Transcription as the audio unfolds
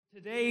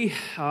Today,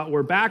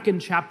 we're back in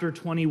chapter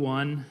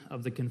 21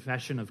 of the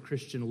Confession of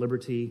Christian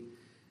Liberty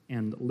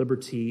and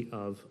Liberty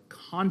of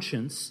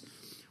Conscience.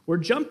 We're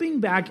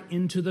jumping back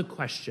into the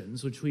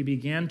questions which we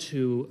began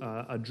to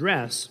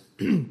address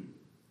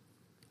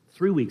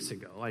 3 weeks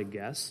ago, I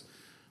guess,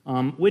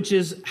 which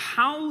is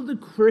how the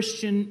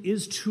Christian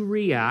is to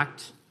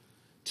react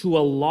to a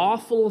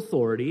lawful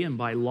authority, and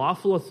by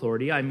lawful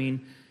authority, I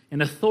mean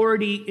an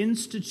authority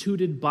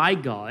instituted by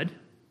God.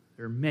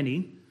 There are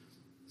many: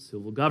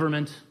 civil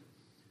government,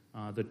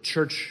 the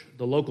church,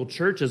 the local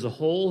church as a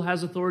whole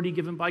has authority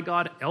given by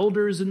God.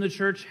 Elders in the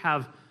church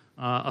have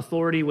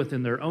authority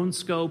within their own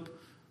scope.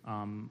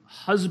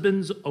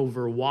 Husbands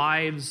over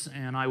wives,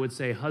 and I would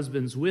say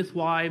husbands with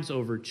wives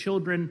over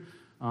children.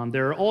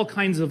 There are all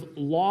kinds of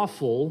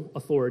lawful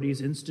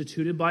authorities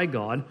instituted by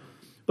God.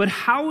 But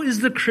how is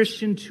the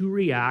Christian to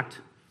react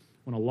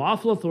when a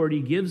lawful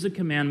authority gives a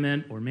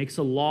commandment or makes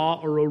a law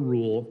or a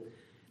rule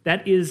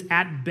that is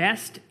at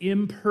best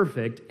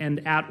imperfect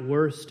and at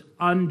worst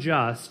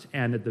unjust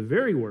and at the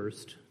very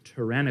worst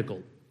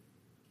tyrannical?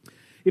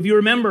 If you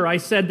remember, I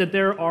said that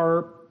there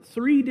are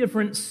 3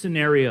 different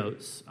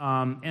scenarios,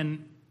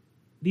 and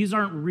these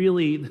aren't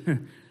really,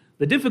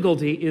 the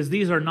difficulty is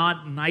these are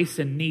not nice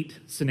and neat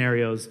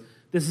scenarios.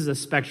 This is a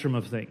spectrum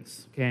of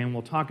things, okay, and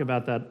we'll talk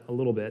about that a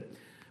little bit.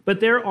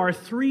 But there are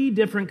 3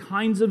 different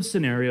kinds of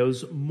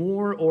scenarios,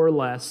 more or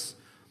less,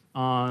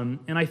 and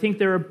I think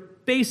there are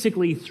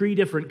basically 3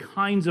 different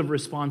kinds of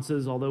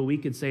responses, although we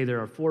could say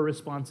there are 4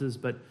 responses,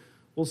 but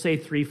we'll say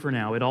 3 for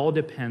now. It all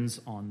depends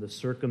on the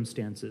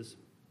circumstances.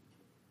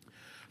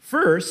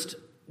 First,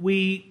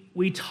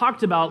 we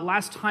talked about,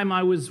 last time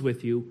I was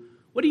with you,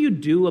 what do you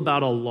do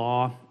about a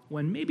law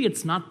when maybe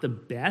it's not the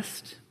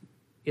best,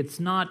 it's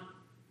not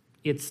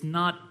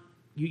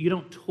you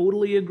don't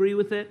totally agree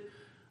with it,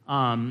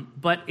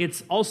 but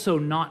it's also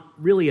not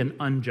really an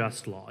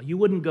unjust law. You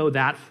wouldn't go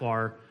that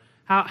far.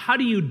 How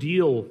do you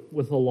deal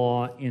with a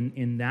law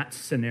in that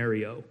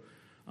scenario?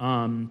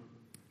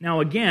 Now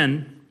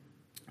again,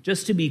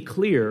 just to be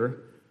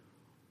clear,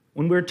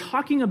 when we're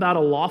talking about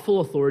a lawful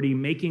authority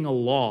making a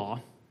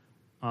law,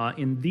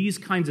 in these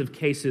kinds of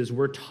cases,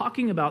 we're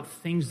talking about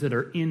things that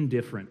are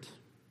indifferent,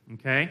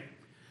 okay?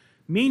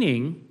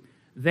 Meaning,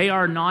 they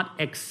are not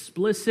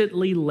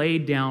explicitly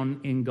laid down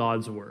in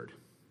God's word,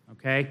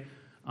 okay?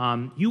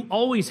 You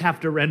always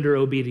have to render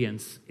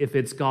obedience if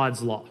it's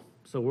God's law.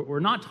 So we're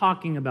not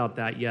talking about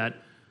that yet.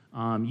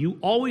 You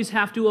always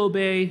have to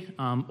obey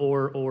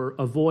or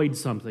avoid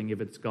something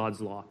if it's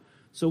God's law.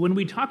 So when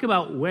we talk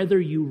about whether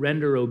you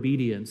render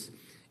obedience,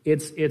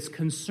 it's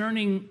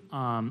concerning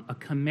a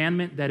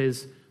commandment that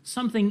is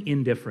something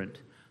indifferent,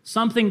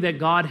 something that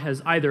God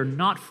has either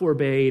not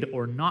forbade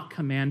or not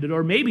commanded,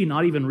 or maybe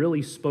not even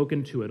really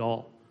spoken to at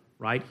all,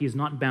 right? He's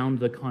not bound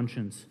the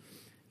conscience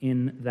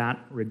in that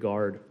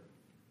regard.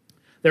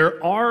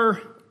 There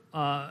are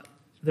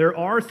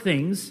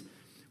things,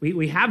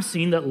 we have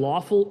seen that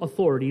lawful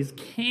authorities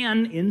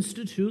can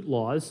institute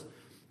laws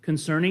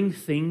concerning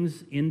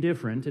things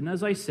indifferent. And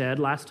as I said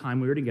last time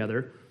we were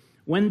together,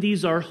 when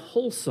these are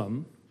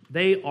wholesome,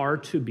 they are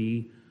to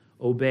be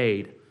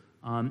obeyed,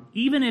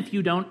 even if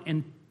you don't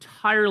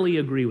entirely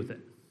agree with it,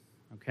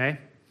 okay?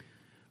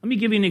 Let me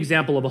give you an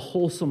example of a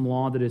wholesome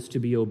law that is to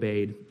be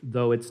obeyed,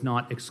 though it's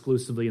not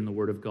exclusively in the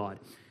Word of God.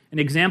 An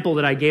example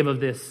that I gave of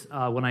this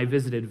when I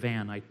visited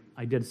Van,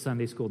 I did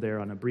Sunday school there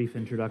on a brief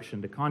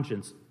introduction to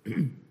conscience.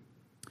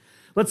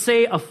 Let's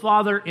say a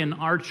father in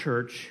our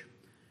church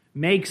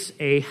makes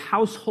a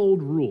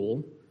household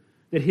rule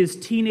that his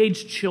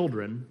teenage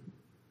children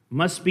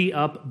must be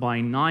up by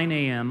 9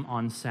 a.m.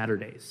 on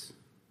Saturdays,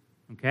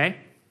 okay?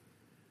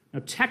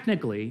 Now,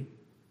 technically,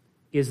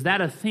 is that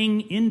a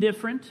thing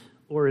indifferent,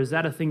 or is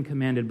that a thing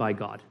commanded by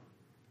God?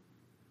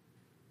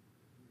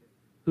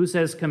 Who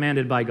says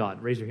commanded by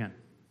God? Raise your hand.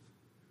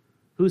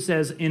 Who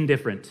says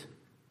indifferent?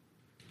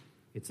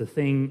 It's a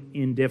thing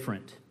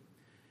indifferent.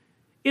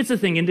 It's a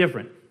thing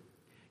indifferent.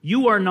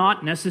 You are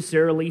not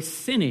necessarily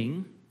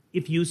sinning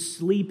if you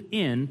sleep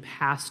in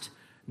past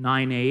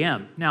 9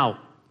 a.m. Now,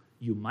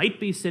 you might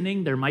be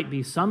sinning. There might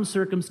be some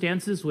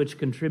circumstances which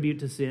contribute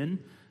to sin.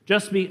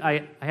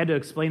 I had to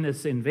explain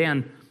this in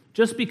Van.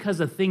 Just because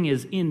a thing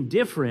is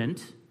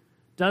indifferent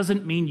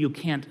doesn't mean you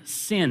can't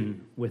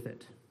sin with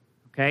it,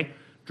 okay?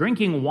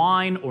 Drinking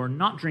wine or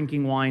not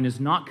drinking wine is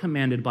not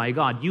commanded by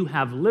God. You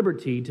have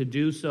liberty to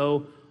do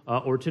so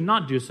or to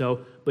not do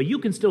so, but you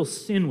can still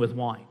sin with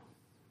wine,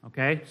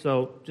 okay?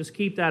 So just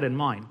keep that in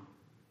mind.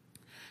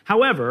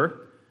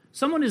 However,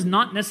 someone is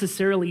not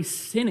necessarily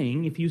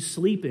sinning if you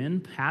sleep in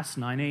past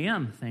 9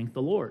 a.m., thank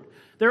the Lord.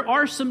 There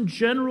are some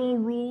general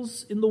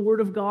rules in the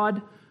Word of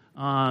God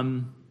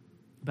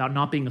about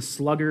not being a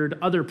sluggard,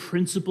 other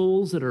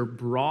principles that are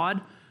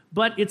broad,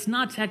 but it's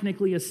not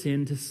technically a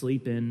sin to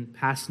sleep in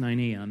past 9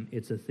 a.m.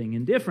 It's a thing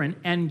indifferent,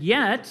 and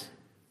yet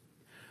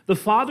the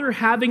father,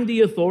 having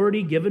the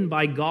authority given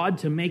by God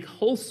to make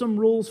wholesome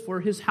rules for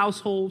his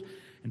household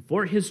and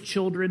for his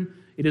children,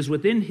 it is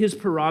within his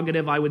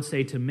prerogative, I would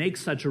say, to make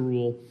such a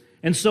rule.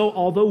 And so,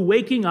 although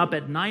waking up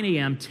at 9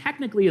 a.m.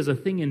 technically is a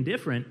thing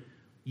indifferent,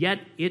 yet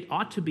it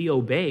ought to be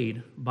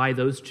obeyed by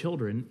those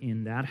children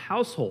in that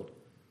household.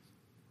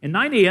 And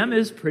 9 a.m.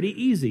 is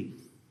pretty easy.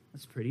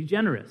 That's pretty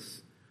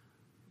generous.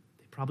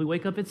 They probably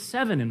wake up at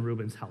 7 in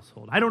Reuben's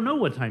household. I don't know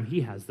what time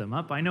he has them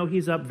up. I know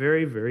he's up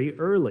very, very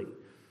early.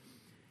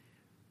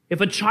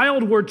 If a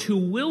child were to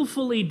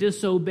willfully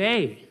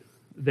disobey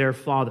their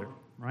father,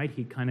 right,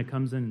 he kind of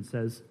comes in and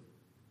says,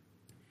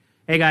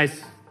 hey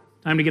guys,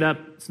 time to get up,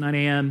 it's 9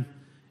 a.m.,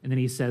 and then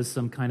he says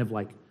some kind of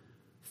like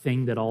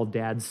thing that all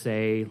dads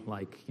say,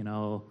 like,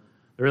 the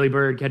early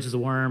bird catches a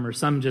worm, or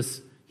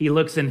he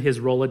looks in his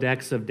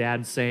Rolodex of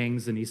dad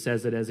sayings, and he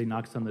says it as he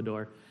knocks on the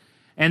door.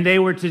 And they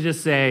were to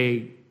just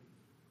say,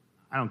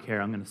 I don't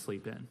care, I'm going to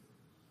sleep in.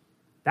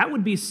 That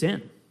would be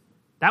sin.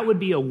 That would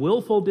be a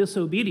willful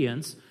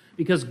disobedience,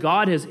 because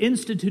God has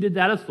instituted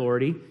that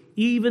authority,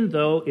 even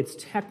though it's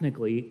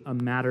technically a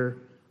matter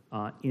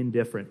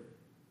indifferent.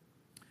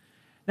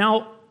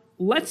 Now,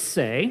 let's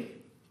say,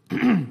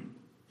 wait,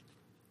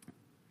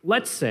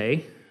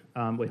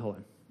 hold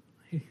on.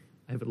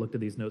 I haven't looked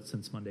at these notes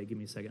since Monday. Give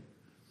me a second.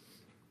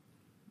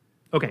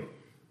 Okay.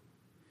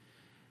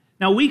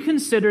 Now, we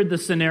considered the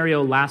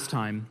scenario last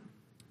time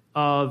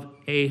of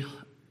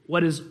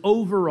what is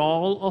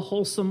overall a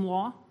wholesome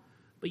law,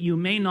 but you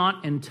may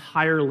not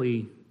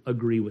entirely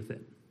agree with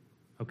it,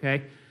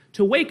 okay?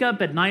 To wake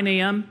up at 9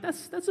 a.m.,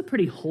 that's a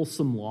pretty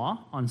wholesome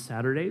law on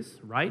Saturdays,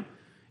 right?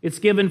 It's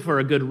given for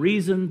a good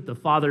reason. The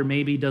father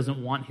maybe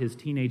doesn't want his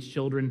teenage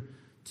children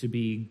to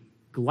be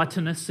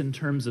gluttonous in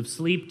terms of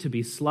sleep, to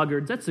be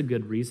sluggards. That's a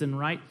good reason,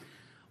 right?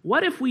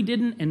 What if we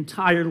didn't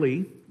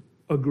entirely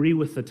agree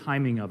with the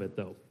timing of it,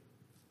 though?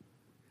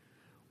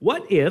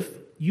 What if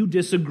you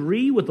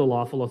disagree with the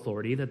lawful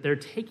authority, that they're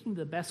taking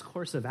the best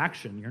course of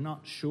action? You're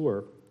not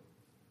sure.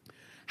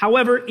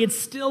 However, it's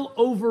still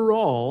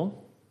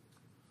overall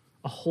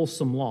a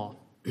wholesome law.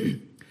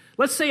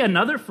 Let's say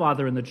another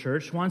father in the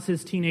church wants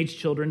his teenage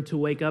children to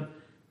wake up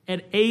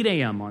at 8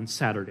 a.m. on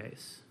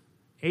Saturdays.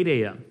 8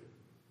 a.m.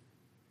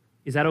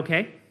 Is that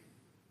okay?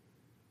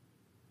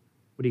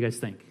 What do you guys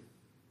think?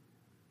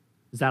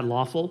 Is that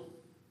lawful?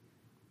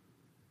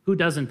 Who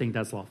doesn't think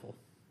that's lawful?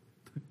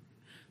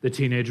 The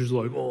teenager's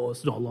like, oh,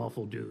 it's not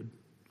lawful, dude.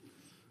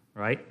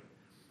 Right?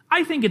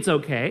 I think it's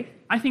okay.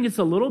 I think it's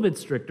a little bit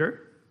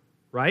stricter,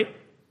 right?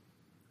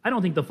 I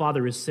don't think the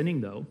father is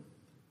sinning, though.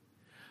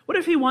 What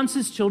if he wants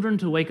his children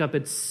to wake up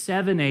at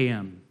 7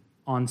 a.m.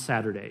 on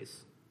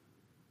Saturdays?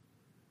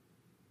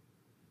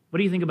 What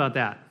do you think about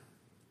that?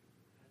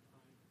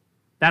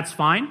 That's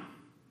fine?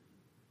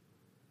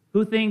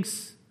 Who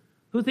thinks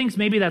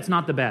maybe that's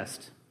not the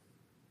best?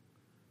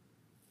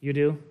 You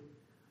do?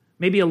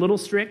 Maybe a little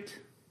strict?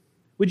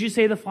 Would you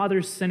say the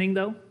father's sinning,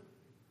 though?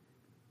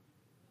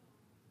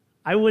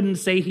 I wouldn't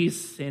say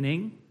he's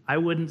sinning.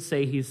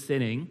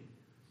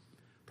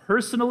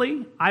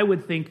 Personally, I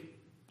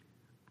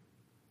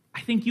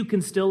think you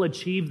can still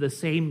achieve the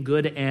same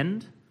good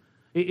end.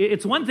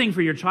 It's one thing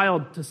for your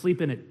child to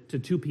sleep in to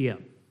 2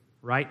 p.m.,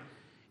 right?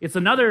 It's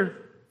another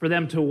for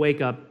them to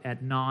wake up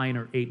at 9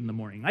 or 8 in the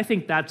morning. I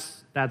think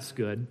that's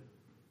good.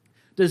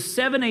 Does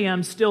 7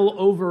 a.m. still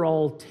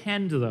overall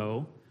tend,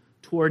 though,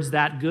 towards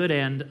that good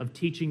end of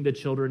teaching the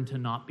children to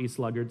not be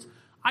sluggards?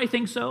 I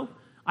think so.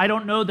 I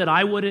don't know that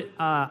I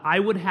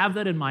would have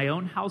that in my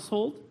own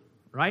household,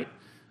 right?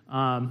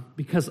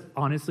 Because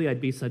honestly,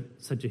 I'd be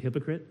such a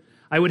hypocrite.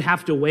 I would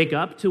have to wake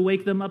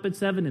them up at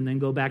 7 and then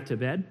go back to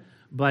bed.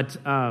 But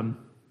I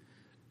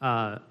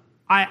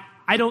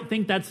don't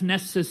think that's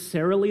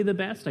necessarily the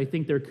best. I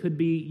think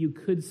you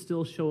could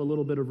still show a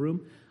little bit of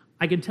room.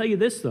 I can tell you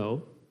this,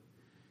 though.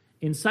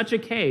 In such a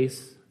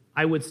case,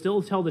 I would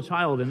still tell the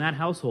child in that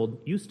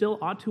household, you still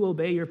ought to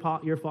obey your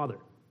father.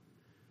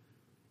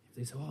 If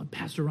they say, oh,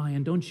 Pastor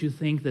Ryan, don't you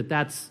think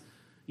that's,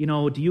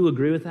 do you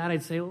agree with that?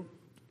 I'd say, well,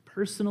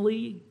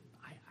 personally,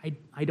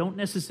 I don't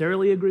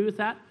necessarily agree with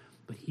that,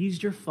 but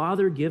he's your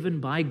father given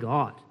by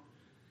God.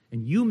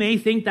 And you may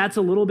think that's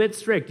a little bit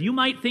strict. You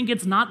might think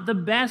it's not the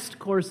best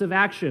course of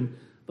action,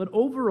 but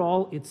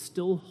overall, it's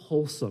still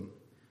wholesome.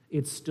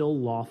 It's still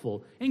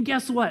lawful. And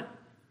guess what?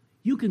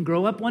 You can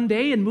grow up one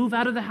day and move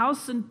out of the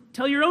house and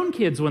tell your own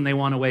kids when they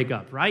want to wake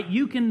up, right?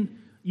 You can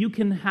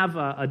have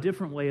a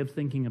different way of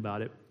thinking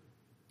about it.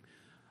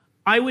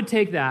 I would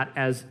take that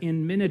as,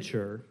 in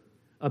miniature,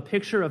 a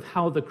picture of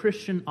how the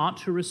Christian ought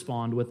to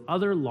respond with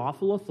other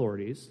lawful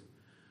authorities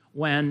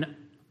when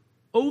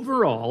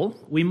overall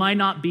we might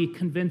not be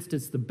convinced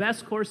it's the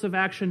best course of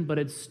action, but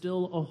it's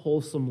still a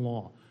wholesome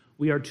law.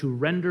 We are to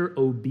render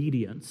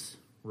obedience,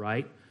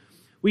 right?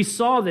 We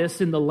saw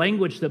this in the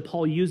language that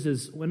Paul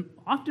uses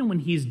often when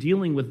he's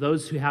dealing with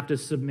those who have to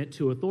submit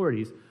to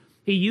authorities.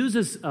 He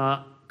uses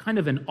kind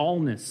of an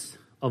allness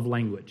of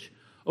language.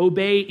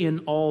 Obey in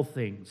all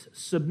things.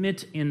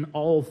 Submit in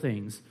all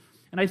things.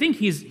 And I think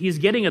he's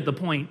getting at the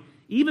point,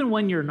 even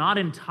when you're not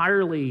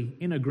entirely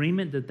in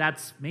agreement that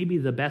that's maybe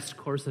the best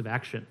course of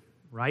action,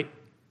 right?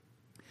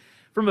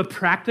 From a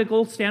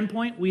practical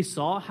standpoint, we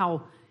saw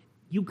how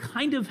you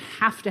kind of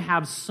have to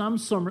have some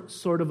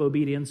sort of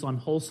obedience on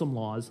wholesome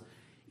laws,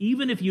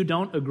 even if you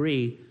don't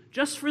agree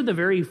just for the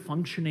very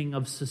functioning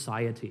of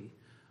society.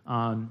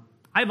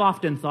 I've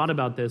often thought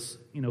about this,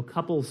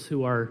 couples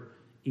who are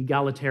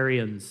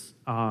egalitarians.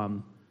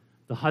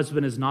 The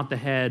husband is not the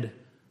head.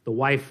 The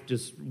wife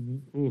just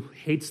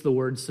hates the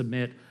word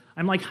submit.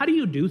 I'm like, how do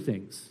you do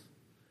things?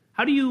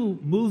 How do you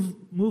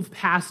move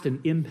past an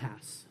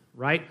impasse,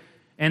 right?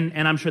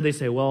 And I'm sure they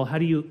say, well,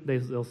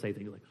 they'll say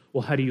things like,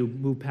 well, how do you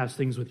move past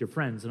things with your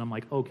friends? And I'm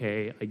like,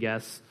 okay, I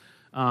guess.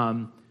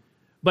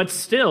 But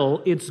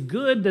still, it's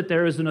good that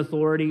there is an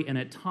authority, and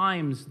at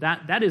times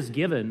that is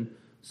given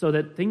so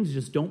that things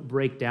just don't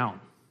break down,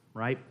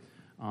 right?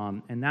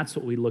 And that's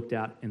what we looked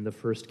at in the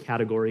first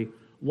category.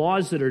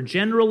 Laws that are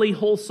generally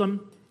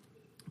wholesome,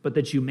 but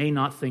that you may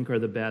not think are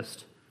the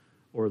best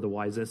or the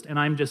wisest. And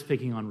I'm just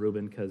picking on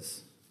Reuben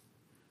because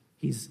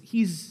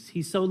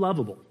he's so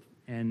lovable.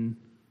 And,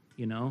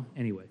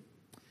 anyway.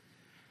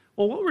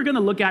 Well, what we're going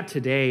to look at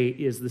today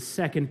is the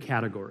second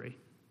category,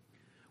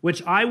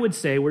 which I would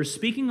say we're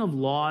speaking of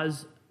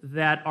laws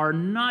that are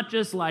not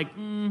just like,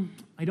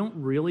 I don't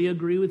really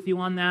agree with you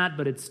on that,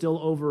 but it's still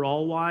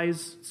overall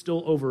wise,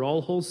 still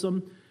overall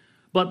wholesome,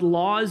 but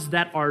laws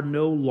that are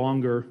no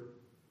longer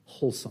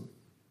wholesome.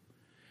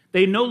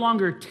 They no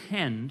longer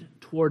tend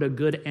toward a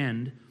good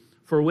end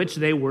for which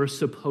they were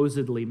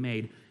supposedly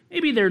made.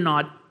 Maybe they're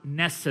not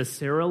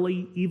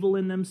necessarily evil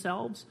in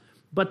themselves,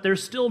 but they're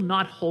still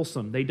not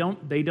wholesome. They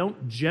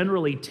don't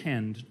generally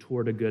tend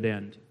toward a good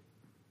end.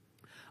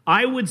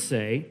 I would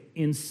say,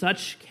 in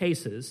such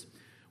cases,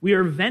 we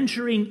are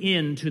venturing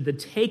into the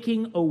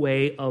taking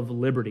away of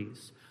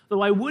liberties,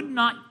 though I would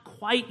not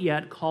quite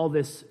yet call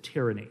this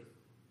tyranny,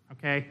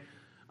 okay?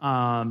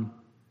 And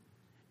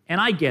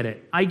I get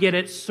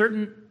it.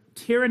 Certain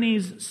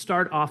tyrannies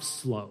start off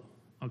slow,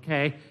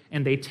 okay?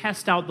 And they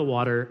test out the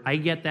water. I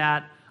get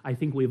that. I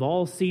think we've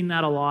all seen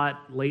that a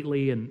lot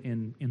lately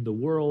in the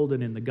world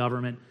and in the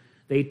government.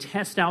 They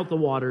test out the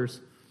waters.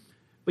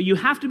 But you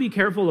have to be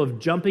careful of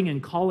jumping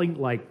and calling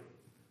like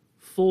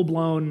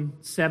full-blown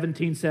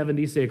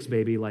 1776,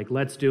 baby. Like,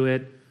 let's do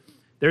it.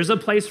 There's a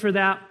place for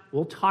that.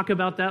 We'll talk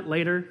about that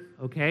later,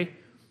 okay?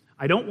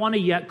 I don't want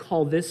to yet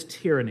call this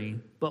tyranny,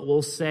 but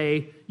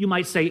you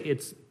might say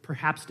it's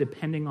perhaps,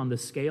 depending on the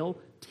scale,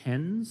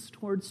 tends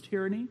towards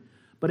tyranny,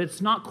 but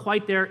it's not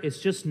quite there. It's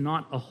just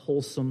not a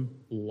wholesome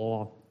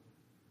law.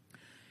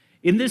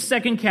 In this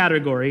second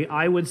category,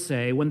 I would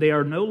say when they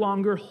are no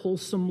longer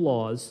wholesome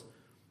laws,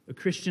 a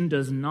Christian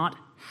does not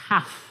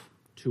have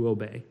to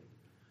obey.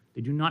 They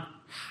do not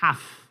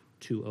have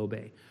to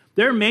obey.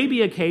 There may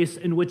be a case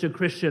in which a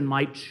Christian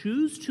might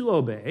choose to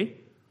obey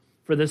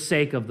for the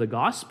sake of the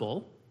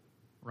gospel,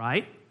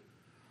 right?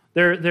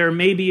 There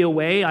may be a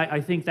way,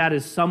 I think that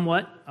is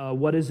somewhat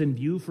what is in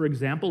view, for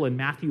example, in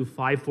Matthew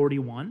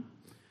 5:41.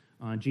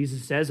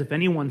 Jesus says, if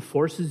anyone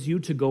forces you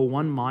to go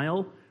 1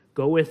 mile,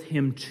 go with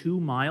him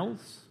 2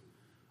 miles.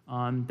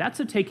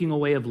 That's a taking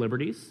away of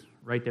liberties,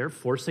 right there,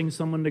 forcing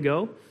someone to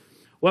go.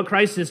 What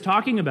Christ is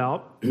talking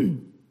about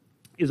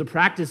is a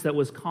practice that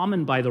was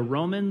common by the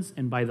Romans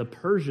and by the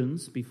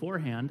Persians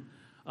beforehand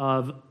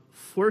of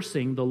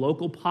forcing the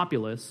local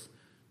populace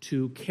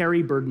to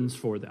carry burdens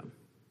for them,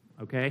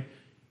 okay?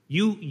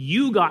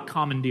 You got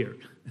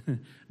commandeered,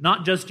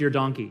 not just your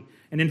donkey.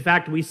 And in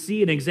fact, we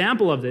see an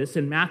example of this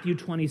in Matthew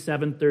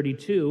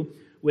 27:32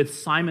 with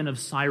Simon of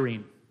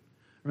Cyrene.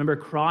 Remember,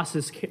 Christ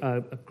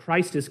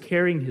is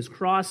carrying his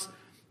cross.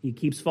 He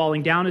keeps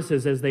falling down. It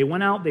says, as they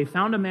went out, they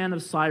found a man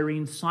of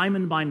Cyrene,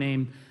 Simon by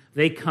name.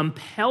 They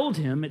compelled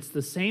him, it's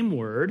the same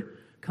word,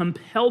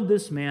 compelled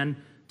this man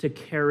to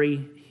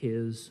carry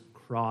his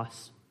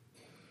cross.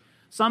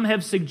 Some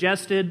have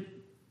suggested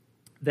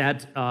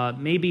that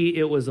maybe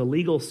it was a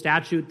legal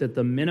statute that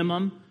the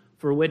minimum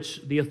for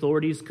which the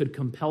authorities could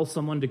compel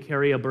someone to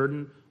carry a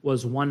burden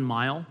was 1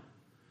 mile.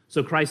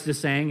 So Christ is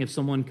saying, if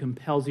someone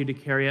compels you to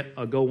carry it,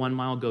 go 1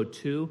 mile, go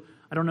 2.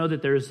 I don't know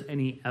that there's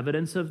any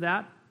evidence of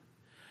that.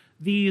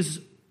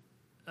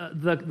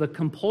 The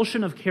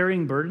compulsion of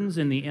carrying burdens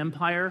in the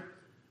empire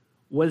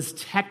was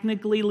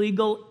technically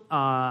legal.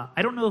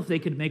 I don't know if they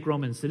could make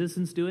Roman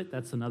citizens do it.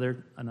 That's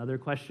another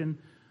question.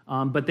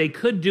 But they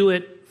could do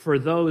it for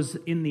those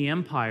in the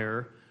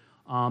empire.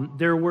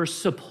 There were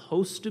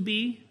supposed to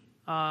be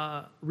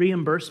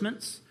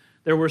reimbursements.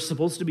 There were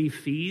supposed to be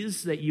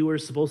fees that you were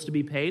supposed to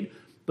be paid,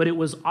 but it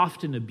was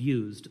often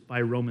abused by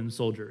Roman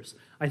soldiers.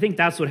 I think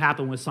that's what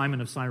happened with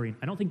Simon of Cyrene.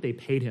 I don't think they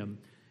paid him.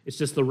 It's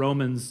just the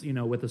Romans,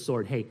 with a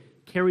sword, hey,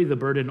 carry the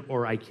burden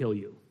or I kill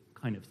you,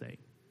 kind of thing.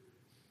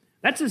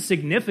 That's a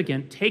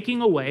significant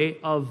taking away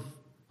of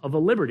a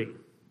liberty,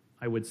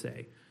 I would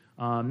say.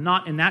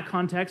 Not in that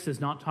context, is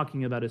not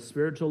talking about a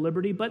spiritual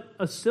liberty, but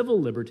a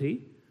civil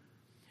liberty.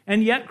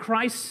 And yet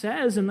Christ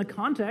says in the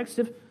context,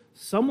 if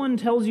someone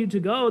tells you to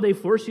go, they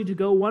force you to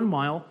go 1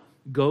 mile,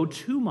 go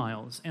 2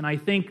 miles. And I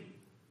think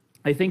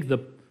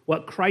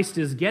what Christ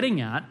is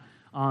getting at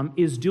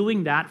is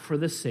doing that for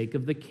the sake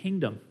of the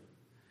kingdom.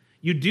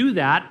 You do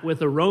that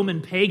with a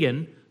Roman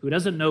pagan who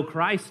doesn't know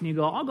Christ, and you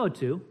go, I'll go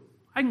 2.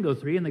 I can go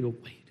 3. And they go,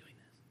 why are you doing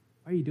this?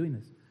 Why are you doing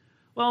this?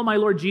 Well, my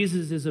Lord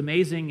Jesus is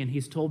amazing, and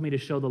he's told me to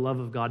show the love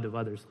of God to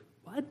others.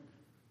 Like, what?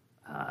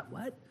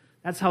 what?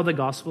 That's how the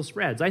gospel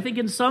spreads. I think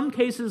in some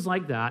cases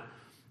like that,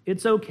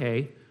 it's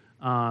okay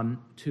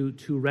to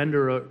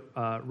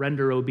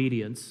render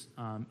obedience,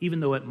 even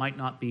though it might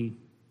not be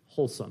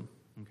wholesome,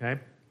 okay?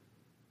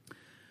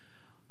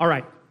 All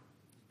right.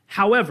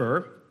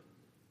 However,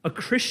 a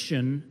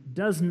Christian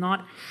does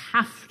not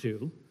have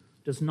to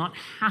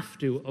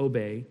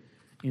obey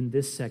in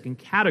this second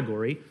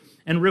category,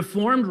 and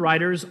Reformed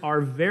writers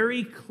are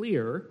very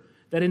clear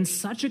that in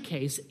such a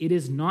case, it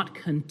is not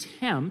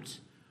contempt,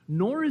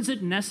 nor is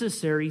it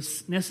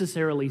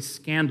necessarily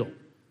scandal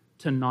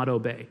to not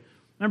obey.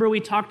 Remember we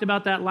talked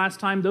about that last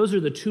time? Those are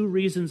the two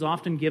reasons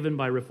often given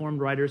by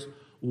Reformed writers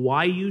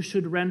why you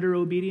should render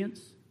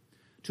obedience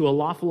to a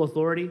lawful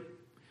authority.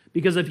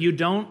 Because if you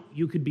don't,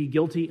 you could be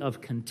guilty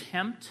of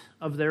contempt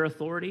of their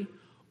authority,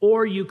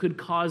 or you could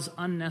cause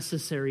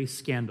unnecessary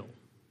scandal,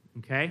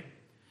 okay?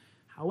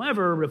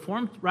 However,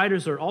 Reformed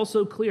writers are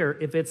also clear,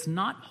 if it's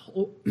not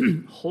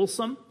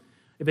wholesome,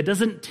 if it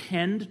doesn't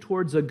tend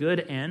towards a good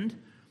end,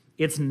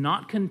 it's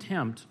not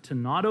contempt to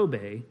not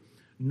obey,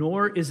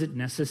 nor is it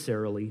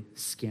necessarily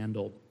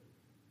scandal.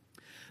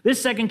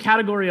 This second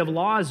category of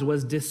laws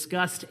was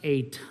discussed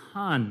a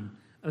ton,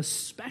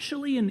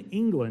 especially in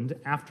England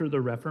after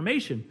the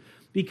Reformation,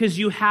 because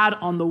you had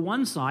on the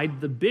one side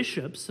the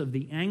bishops of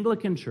the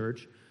Anglican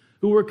Church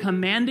who were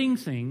commanding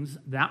things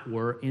that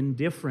were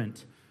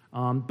indifferent.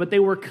 But they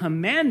were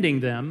commanding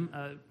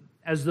them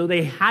as though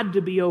they had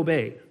to be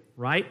obeyed,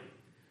 right?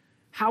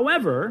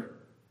 However,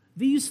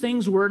 these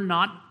things were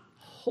not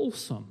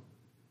wholesome.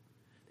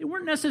 They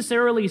weren't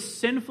necessarily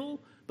sinful,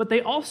 but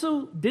they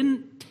also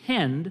didn't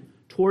tend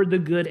toward the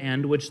good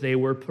end which they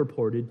were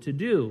purported to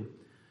do.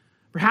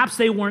 Perhaps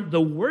they weren't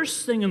the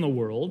worst thing in the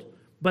world,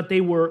 but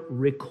they were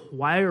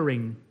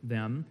requiring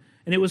them,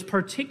 and it was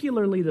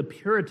particularly the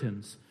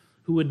Puritans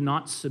who would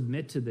not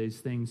submit to these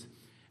things.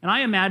 And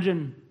I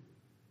imagine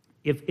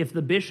if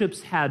the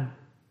bishops had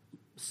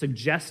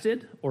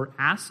suggested or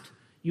asked,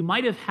 you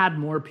might have had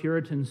more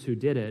Puritans who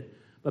did it,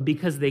 but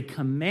because they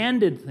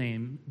commanded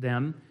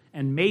them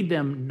and made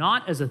them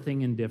not as a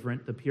thing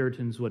indifferent, the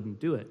Puritans wouldn't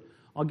do it.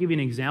 I'll give you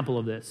an example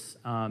of this.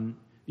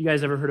 You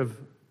guys ever heard of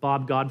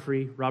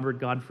Robert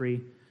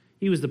Godfrey?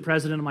 He was the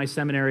president of my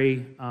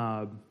seminary,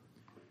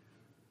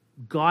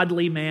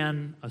 godly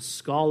man, a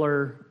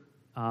scholar,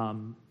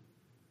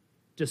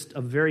 just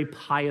a very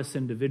pious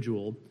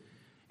individual.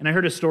 And I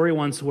heard a story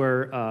once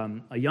where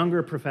a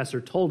younger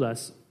professor told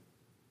us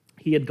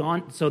he had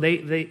gone. So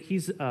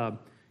he's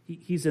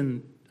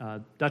in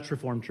Dutch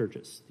Reformed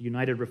churches, the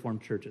United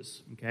Reformed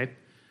churches. Okay,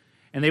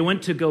 and they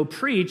went to go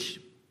preach.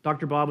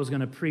 Dr. Bob was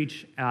going to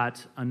preach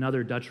at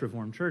another Dutch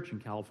Reformed church in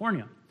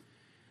California,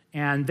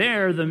 and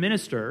there the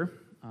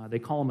minister, they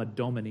call him a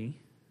dominie.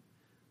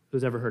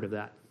 Who's ever heard of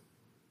that?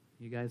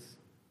 You guys,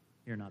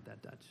 you're not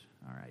that Dutch.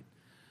 All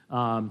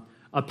right,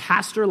 a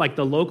pastor like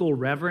the local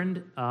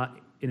reverend.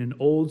 In an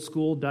old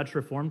school Dutch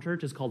Reformed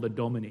church is called a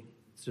dominee.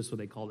 It's just what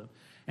they called him.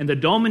 And the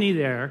dominee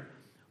there,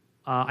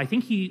 I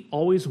think he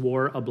always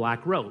wore a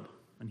black robe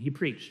when he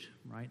preached,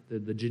 right?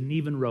 The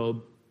Genevan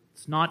robe.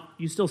 It's not,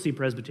 you still see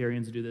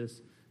Presbyterians do this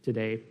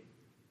today.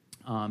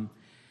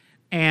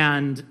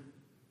 And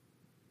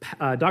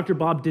Dr.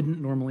 Bob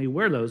didn't normally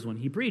wear those when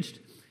he preached.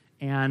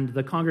 And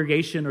the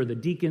congregation or the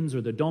deacons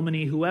or the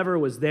dominee, whoever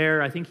was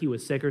there, I think he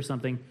was sick or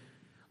something,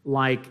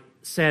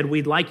 said,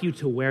 we'd like you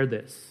to wear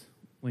this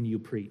when you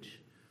preach.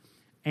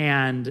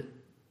 And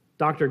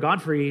Dr.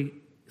 Godfrey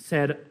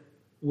said,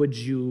 would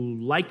you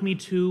like me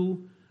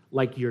to,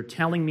 like you're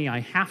telling me I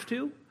have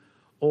to,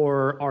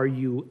 or are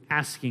you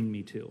asking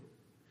me to?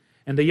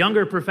 And the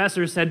younger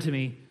professor said to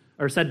me,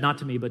 or said not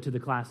to me, but to the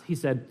class, he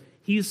said,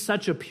 he's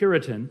such a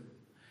Puritan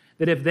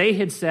that if they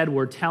had said,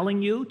 we're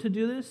telling you to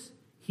do this,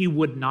 he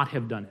would not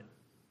have done it.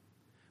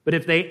 But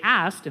if they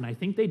asked, and I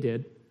think they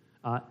did,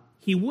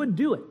 he would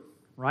do it,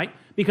 right?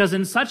 Because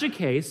in such a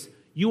case,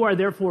 you are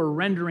therefore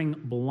rendering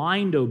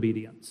blind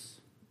obedience,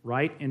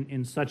 right,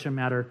 in such a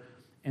matter,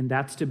 and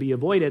that's to be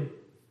avoided.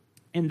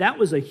 And that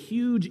was a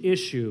huge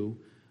issue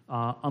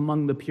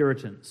among the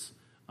Puritans.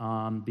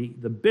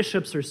 The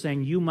bishops are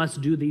saying, you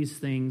must do these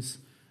things,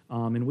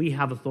 and we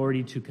have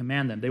authority to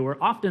command them. They were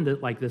often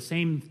the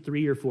same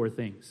 3 or 4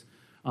 things.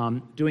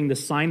 Doing the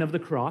sign of the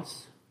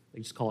cross,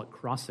 they just call it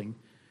crossing,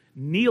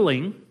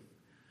 kneeling,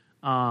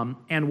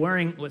 and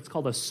wearing what's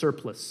called a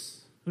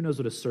surplice. Who knows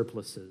what a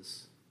surplice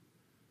is?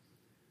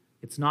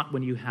 It's not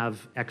when you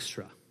have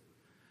extra.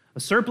 A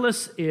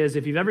surplice is,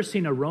 if you've ever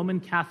seen a Roman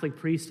Catholic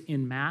priest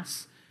in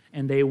Mass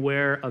and they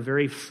wear a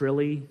very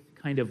frilly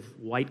kind of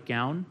white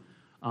gown,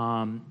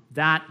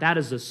 that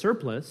is a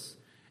surplice.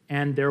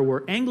 And there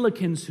were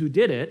Anglicans who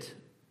did it.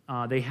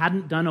 They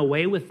hadn't done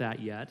away with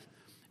that yet.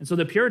 And so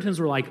the Puritans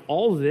were like,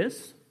 all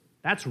this,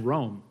 that's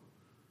Rome.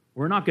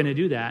 We're not going to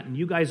do that. And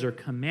you guys are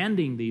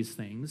commanding these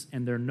things,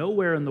 and they're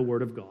nowhere in the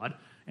Word of God,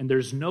 and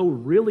there's no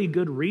really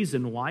good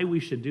reason why we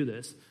should do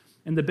this.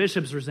 And the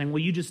bishops were saying, well,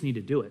 you just need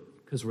to do it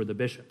because we're the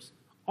bishops.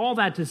 All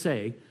that to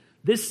say,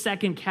 this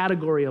second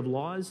category of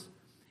laws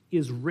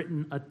is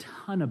written a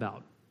ton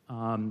about.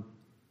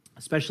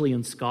 especially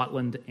in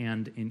Scotland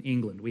and in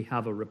England. We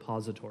have a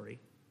repository.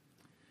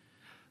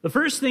 The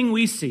first thing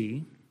we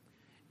see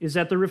is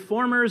that the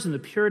Reformers and the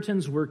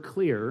Puritans were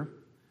clear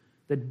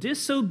that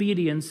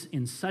disobedience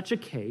in such a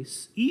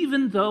case,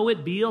 even though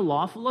it be a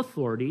lawful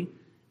authority,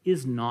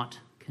 is not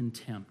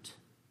contempt.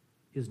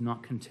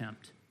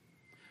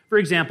 For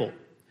example,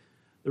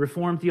 the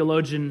Reformed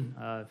theologian,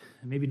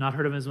 maybe not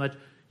heard of him as much,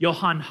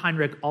 Johann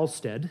Heinrich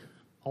Alsted,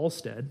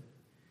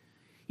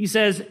 he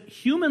says,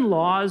 human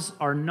laws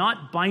are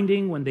not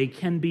binding when they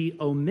can be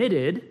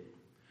omitted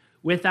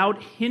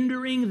without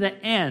hindering the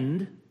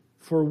end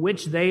for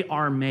which they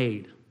are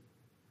made,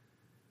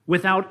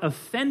 without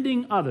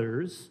offending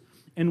others,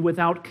 and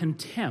without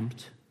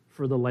contempt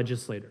for the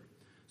legislator.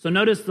 So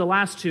notice the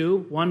last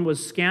two, one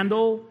was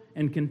scandal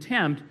and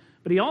contempt,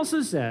 but he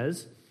also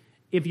says,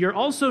 if you're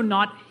also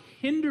not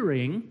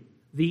hindering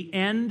the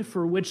end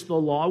for which the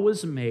law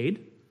was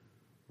made,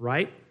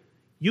 right?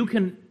 You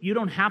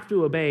don't have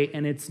to obey,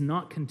 and it's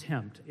not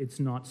contempt, it's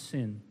not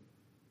sin.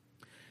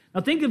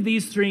 Now think of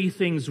these three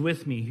things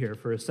with me here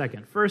for a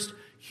second. First,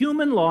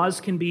 human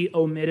laws can be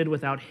omitted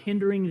without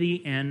hindering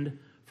the end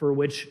for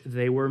which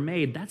they were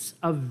made. That's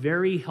a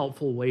very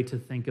helpful way to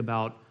think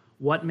about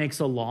what makes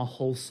a law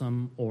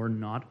wholesome or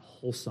not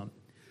wholesome.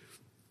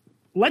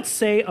 Let's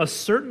say a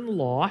certain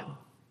law,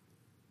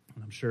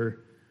 and I'm sure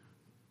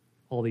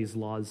all these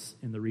laws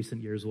in the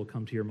recent years will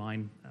come to your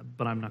mind,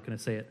 but I'm not going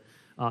to say it.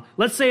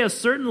 Let's say a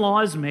certain law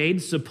is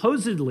made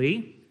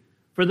supposedly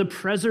for the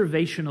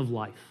preservation of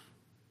life.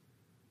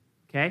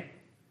 Okay?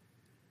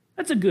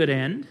 That's a good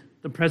end,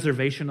 the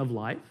preservation of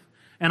life.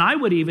 And I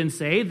would even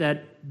say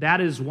that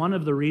that is one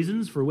of the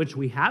reasons for which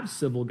we have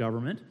civil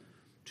government,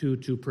 to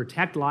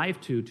protect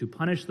life, to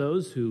punish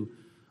those who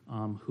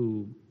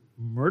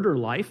murder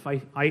life.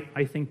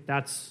 I think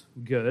that's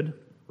good,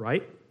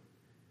 right?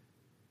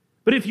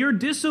 But if your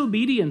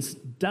disobedience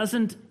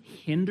doesn't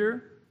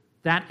hinder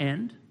that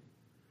end,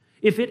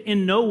 if it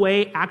in no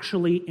way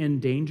actually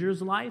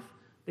endangers life,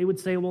 they would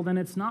say, well, then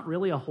it's not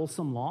really a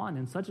wholesome law, and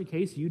in such a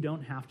case, you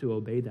don't have to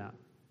obey that.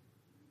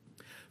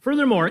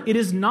 Furthermore, it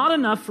is not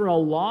enough for a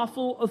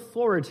lawful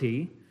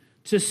authority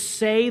to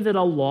say that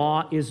a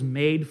law is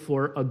made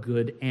for a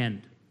good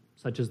end,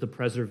 such as the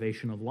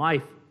preservation of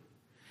life.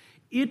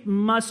 It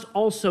must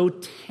also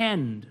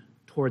tend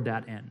toward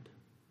that end,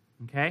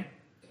 okay?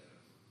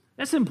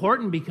 That's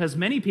important because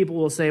many people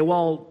will say,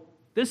 well,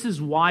 this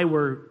is why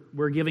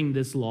we're giving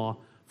this law,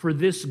 for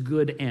this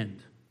good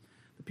end.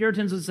 The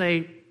Puritans would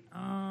say,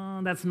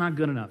 that's not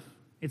good enough.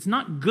 It's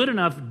not good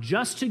enough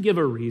just to give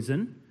a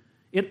reason.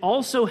 It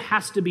also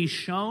has to be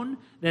shown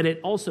that it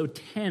also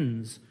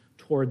tends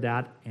toward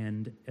that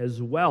end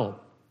as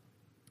well.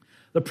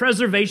 The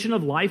preservation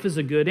of life is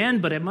a good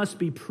end, but it must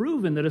be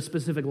proven that a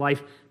specific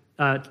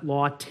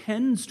law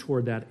tends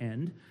toward that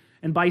end.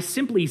 And by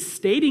simply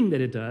stating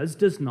that it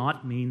does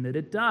not mean that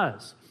it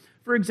does.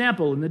 For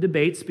example, in the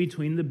debates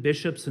between the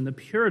bishops and the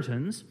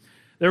Puritans,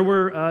 there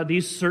were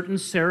these certain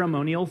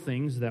ceremonial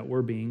things that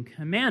were being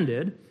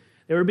commanded.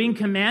 They were being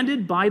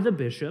commanded by the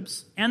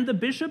bishops, and the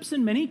bishops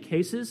in many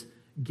cases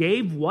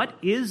gave what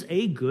is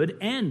a good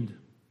end: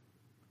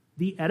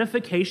 the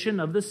edification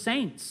of the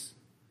saints.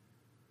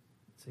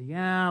 So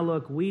yeah,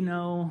 look, we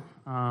know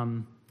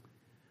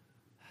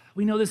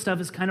this stuff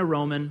is kind of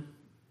Roman.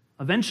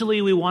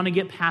 Eventually we want to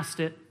get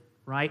past it,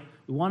 right?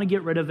 We want to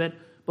get rid of it,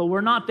 but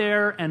we're not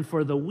there, and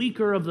for the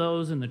weaker of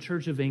those in the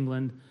Church of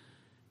England,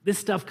 this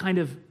stuff kind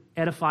of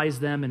edifies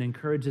them and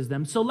encourages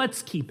them, so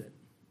let's keep it,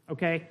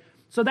 okay?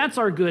 So that's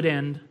our good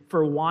end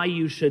for why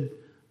you should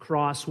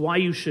cross, why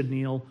you should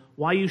kneel,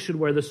 why you should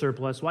wear the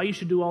surplice, why you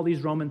should do all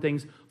these Roman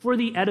things, for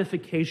the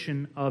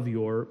edification of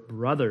your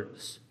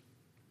brothers.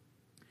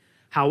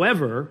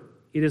 However,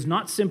 it is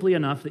not simply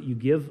enough that you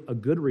give a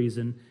good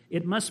reason.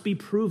 It must be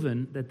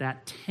proven that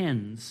that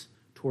tends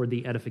toward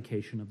the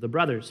edification of the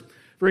brothers.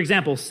 For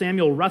example,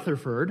 Samuel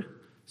Rutherford,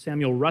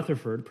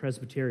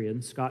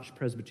 Presbyterian, Scotch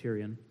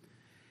Presbyterian,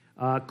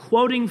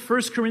 quoting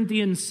 1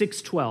 Corinthians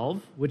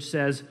 6:12, which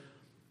says,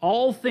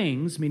 all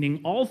things,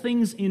 meaning all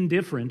things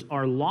indifferent,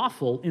 are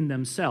lawful in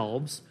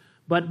themselves,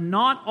 but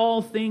not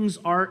all things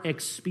are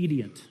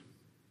expedient.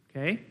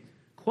 Okay?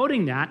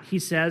 Quoting that, he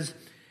says,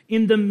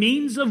 in the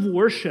means of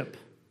worship,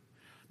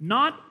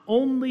 not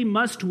only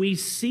must we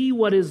see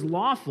what is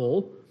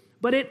lawful,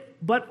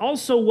 but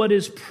also what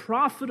is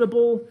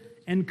profitable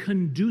and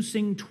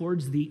conducing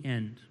towards the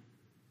end.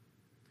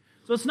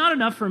 So it's not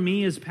enough for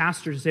me as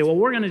pastor to say, well,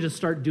 we're going to just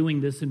start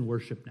doing this in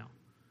worship now,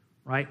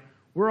 right?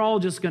 We're all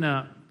just going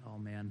to,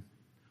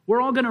 we're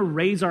all going to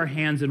raise our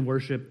hands in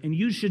worship, and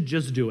you should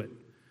just do it.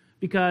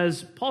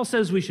 Because Paul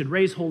says we should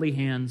raise holy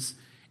hands,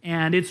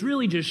 and it's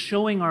really just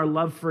showing our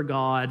love for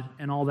God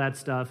and all that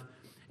stuff.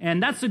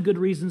 And that's a good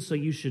reason, so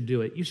you should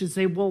do it. You should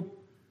say, well,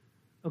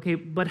 okay,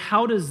 but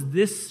how does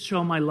this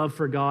show my love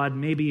for God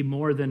maybe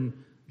more than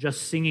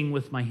just singing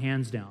with my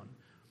hands down?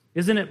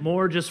 Isn't it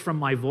more just from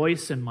my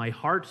voice and my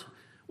heart?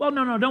 Well,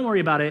 no, don't worry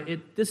about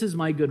it. This is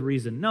my good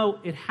reason. No,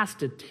 it has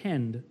to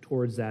tend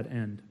towards that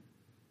end.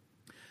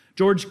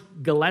 George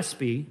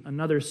Gillespie,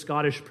 another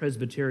Scottish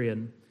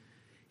Presbyterian,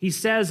 He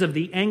says of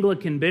the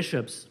Anglican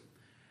bishops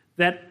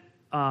that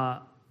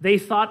they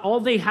thought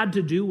all they had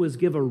to do was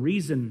give a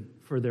reason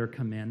for their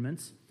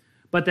commandments,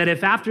 but that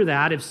if after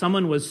that, if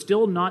someone was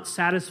still not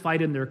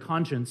satisfied in their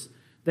conscience,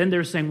 then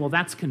they're saying, well,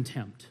 that's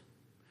contempt.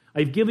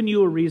 I've given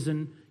you a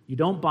reason, you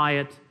don't buy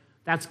it,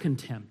 that's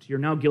contempt. You're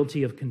now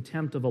guilty of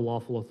contempt of a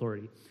lawful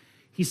authority.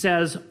 He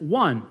says,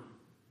 1,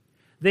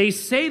 they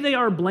say they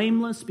are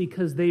blameless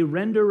because they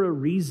render a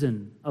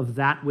reason of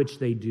that which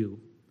they do,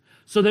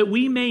 so that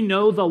we may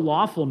know the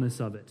lawfulness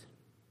of it.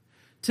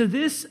 To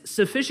this,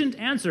 sufficient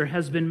answer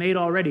has been made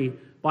already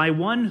by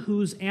one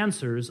whose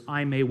answers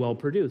I may well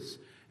produce.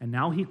 And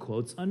now he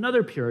quotes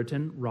another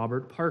Puritan,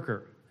 Robert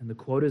Parker, and the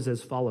quote is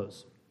as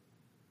follows.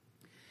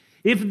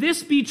 If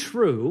this be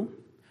true,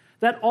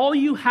 that all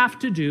you have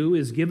to do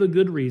is give a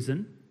good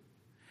reason,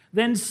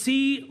 then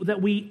see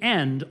that we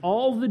end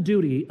all the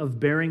duty of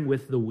bearing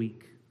with the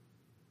weak.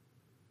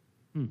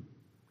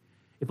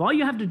 If all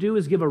you have to do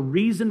is give a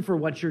reason for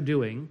what you're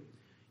doing,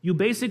 you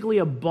basically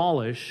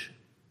abolish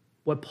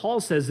what Paul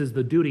says is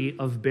the duty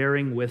of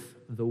bearing with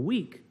the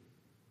weak.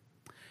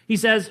 He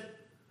says,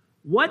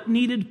 what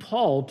needed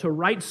Paul to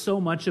write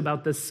so much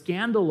about the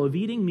scandal of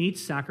eating meat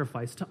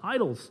sacrificed to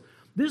idols?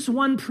 This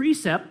one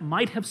precept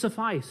might have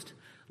sufficed.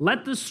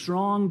 Let the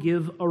strong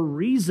give a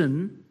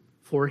reason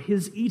for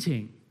his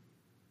eating.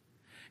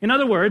 In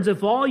other words,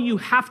 if all you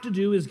have to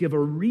do is give a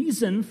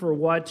reason for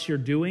what you're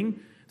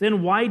doing,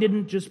 then why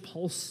didn't just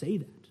Paul say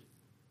that?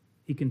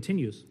 He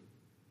continues.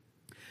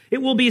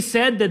 It will be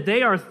said that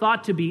they are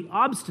thought to be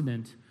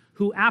obstinate,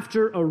 who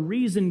after a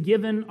reason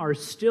given are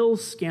still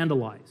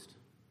scandalized.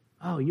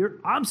 Oh, you're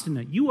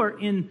obstinate. You are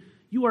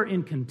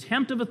in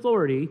contempt of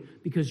authority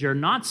because you're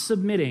not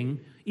submitting,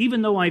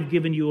 even though I've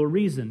given you a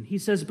reason. He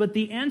says, but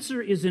the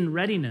answer is in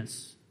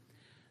readiness.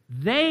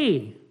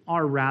 They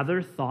are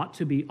rather thought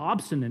to be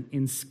obstinate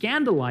in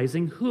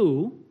scandalizing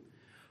who,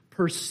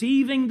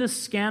 perceiving the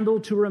scandal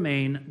to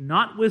remain,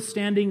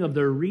 notwithstanding of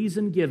the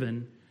reason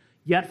given,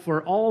 yet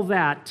for all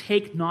that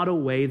take not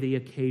away the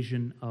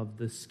occasion of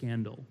the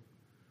scandal.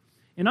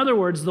 In other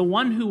words, the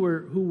one who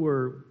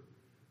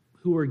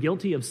were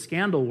guilty of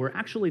scandal were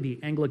actually the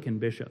Anglican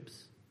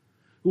bishops,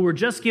 who were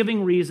just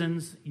giving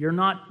reasons. You're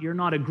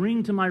not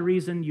agreeing to my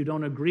reason. You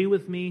don't agree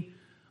with me.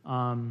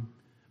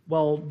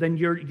 Well, then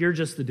you're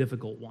just the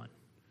difficult one.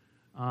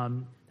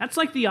 That's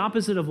like the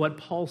opposite of what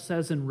Paul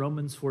says in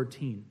Romans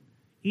 14.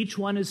 Each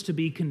one is to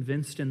be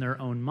convinced in their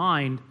own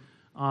mind.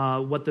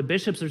 What the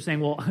bishops are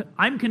saying, well,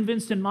 I'm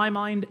convinced in my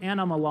mind and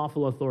I'm a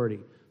lawful authority.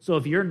 So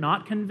if you're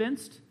not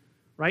convinced,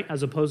 right,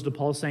 as opposed to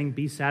Paul saying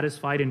be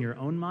satisfied in your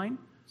own mind,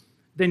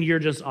 then you're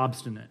just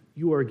obstinate.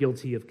 You are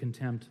guilty of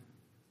contempt.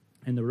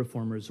 And the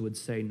reformers would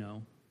say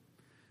no.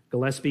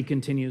 Gillespie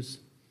continues,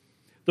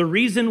 the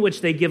reason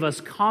which they give us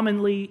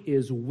commonly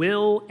is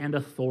will and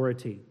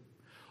authority.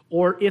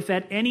 Or if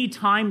at any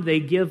time they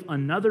give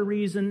another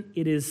reason,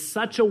 it is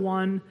such a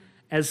one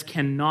as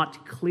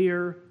cannot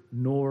clear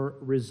nor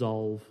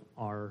resolve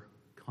our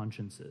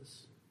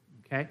consciences.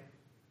 Okay?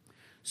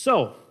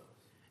 So,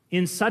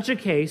 in such a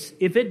case,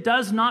 if it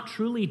does not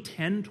truly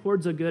tend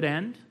towards a good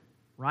end,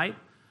 right,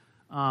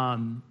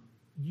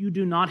 you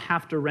do not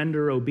have to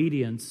render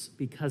obedience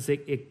because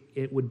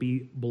it would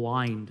be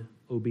blind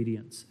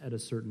obedience at a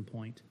certain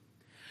point.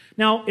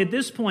 Now, at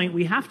this point,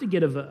 we have to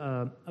give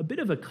a bit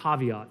of a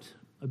caveat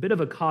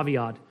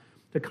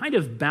to kind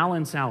of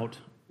balance out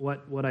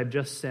what I've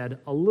just said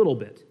a little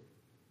bit.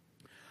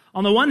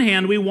 On the one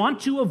hand, we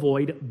want to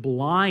avoid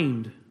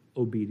blind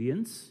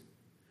obedience.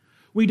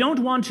 We don't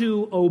want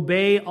to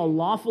obey a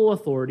lawful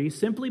authority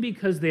simply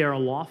because they are a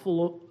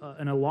lawful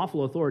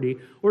authority,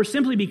 or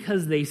simply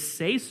because they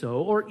say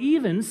so, or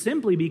even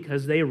simply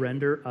because they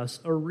render us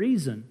a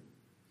reason.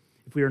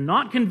 If we are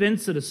not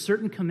convinced that a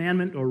certain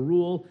commandment or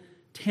rule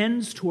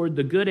tends toward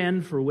the good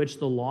end for which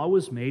the law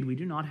was made, we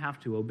do not have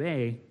to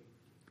obey.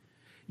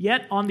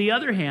 Yet, on the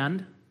other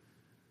hand,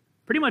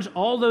 pretty much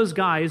all those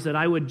guys that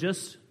I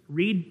just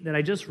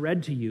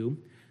read to you,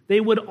 they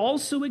would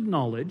also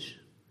acknowledge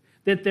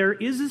that there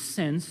is a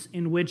sense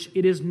in which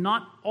it is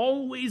not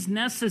always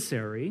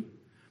necessary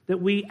that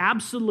we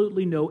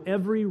absolutely know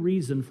every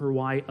reason for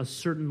why a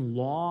certain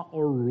law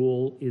or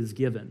rule is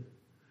given,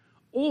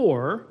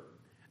 or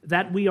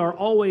that we are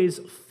always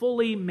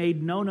fully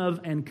made known of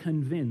and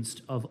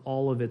convinced of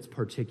all of its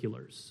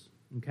particulars.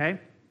 Okay?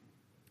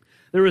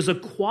 There is a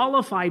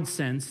qualified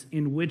sense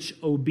in which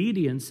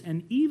obedience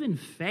and even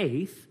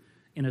faith,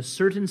 in a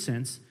certain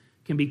sense,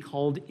 can be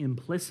called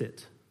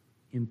implicit.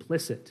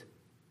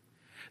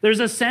 There's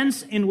a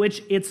sense in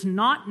which it's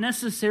not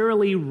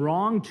necessarily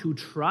wrong to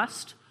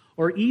trust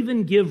or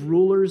even give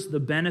rulers the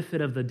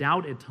benefit of the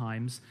doubt at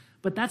times,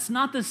 but that's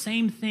not the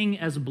same thing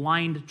as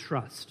blind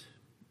trust,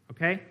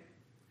 okay?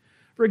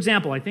 For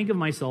example, I think of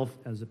myself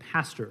as a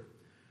pastor.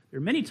 There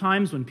are many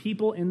times when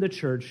people in the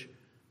church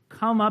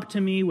come up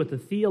to me with a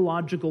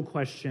theological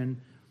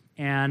question,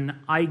 and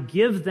I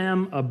give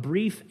them a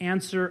brief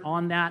answer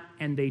on that,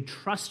 and they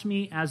trust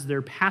me as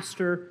their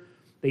pastor.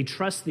 They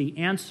trust the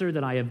answer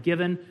that I have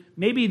given.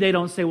 Maybe they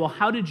don't say, well,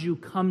 how did you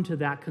come to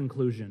that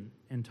conclusion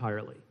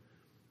entirely?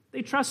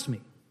 They trust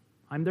me.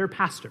 I'm their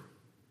pastor,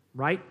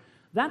 right?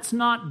 That's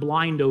not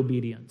blind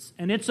obedience.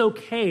 And it's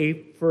okay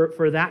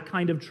for that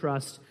kind of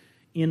trust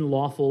in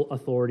lawful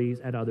authorities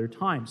at other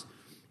times.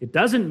 It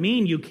doesn't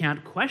mean you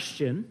can't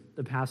question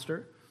the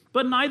pastor,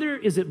 but neither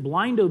is it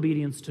blind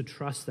obedience to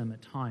trust them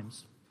at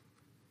times.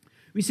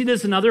 We see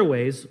this in other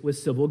ways with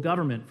civil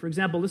government. For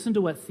example, listen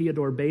to what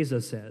Theodore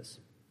Beza says.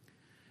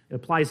 It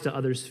applies to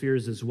other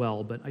spheres as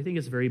well, but I think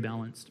it's very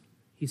balanced.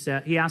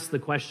 He asked the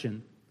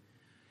question,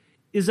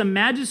 is a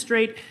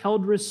magistrate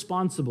held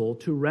responsible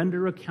to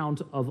render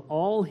account of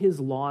all his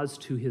laws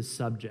to his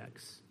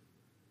subjects?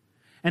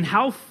 And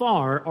how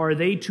far are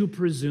they to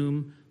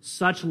presume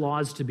such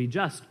laws to be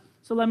just?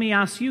 So let me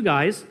ask you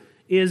guys,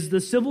 is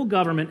the civil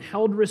government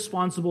held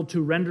responsible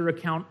to render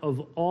account of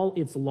all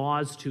its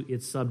laws to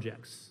its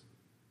subjects?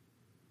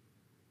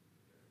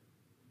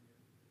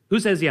 Who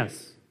says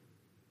yes?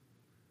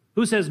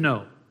 Who says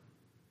no?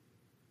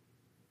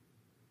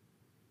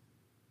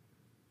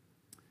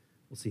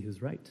 We'll see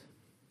who's right,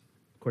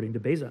 according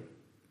to Beza.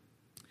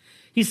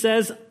 He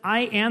says,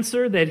 I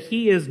answer that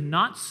he is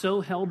not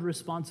so held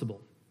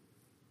responsible.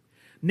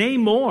 Nay,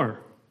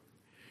 more,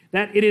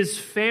 that it is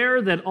fair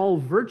that all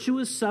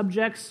virtuous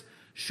subjects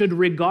should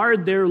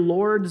regard their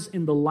lords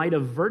in the light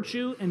of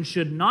virtue and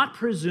should not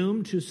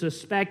presume to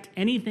suspect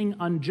anything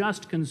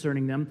unjust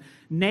concerning them.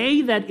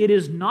 Nay, that it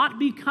is not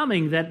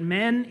becoming that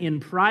men in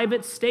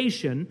private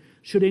station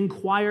should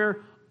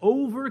inquire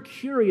over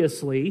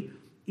curiously,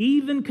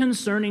 even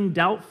concerning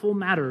doubtful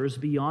matters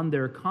beyond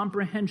their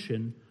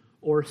comprehension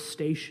or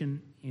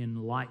station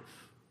in life.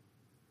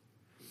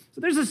 So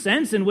there's a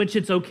sense in which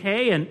it's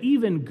okay and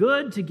even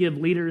good to give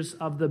leaders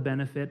of the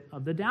benefit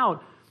of the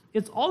doubt.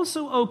 It's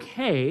also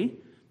okay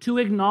to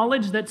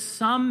acknowledge that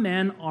some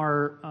men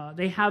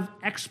they have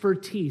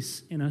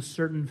expertise in a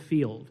certain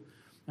field.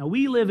 Now,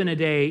 we live in a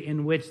day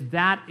in which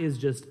that is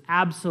just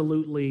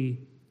absolutely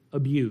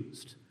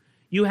abused.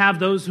 You have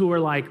those who are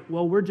like,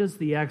 well, we're just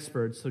the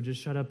experts, so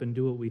just shut up and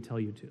do what we tell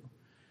you to.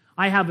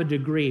 I have a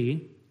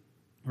degree,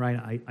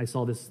 right? I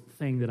saw this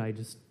thing that I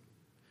just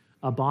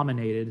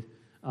abominated.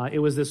 It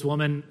was this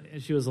woman,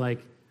 and she was like,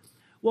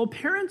 well,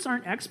 parents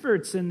aren't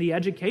experts in the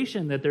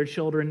education that their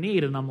children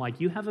need. And I'm like,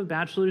 you have a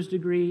bachelor's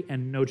degree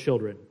and no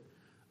children.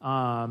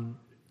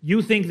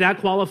 You think that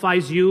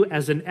qualifies you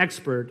as an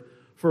expert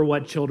for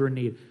what children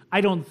need?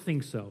 I don't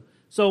think so.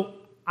 So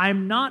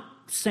I'm not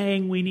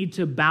saying we need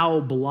to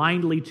bow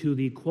blindly to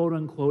the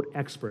quote-unquote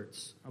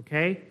experts,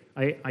 okay?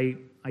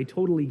 I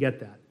totally get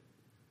that.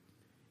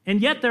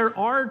 And yet there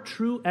are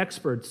true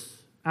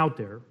experts out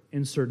there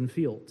in certain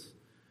fields.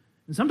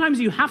 And sometimes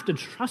you have to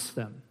trust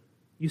them.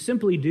 You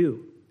simply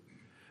do.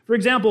 For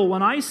example,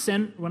 when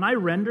I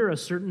render a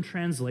certain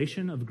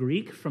translation of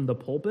Greek from the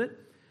pulpit,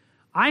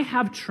 I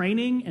have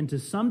training and to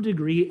some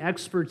degree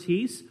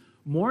expertise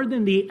more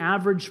than the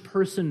average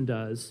person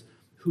does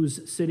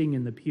who's sitting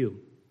in the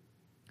pew.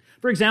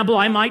 For example,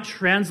 I might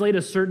translate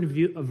a certain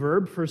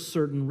verb for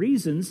certain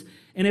reasons,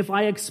 and if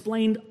I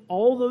explained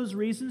all those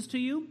reasons to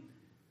you,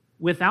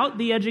 without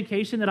the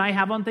education that I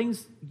have on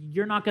things,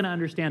 you're not going to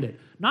understand it.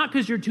 Not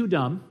because you're too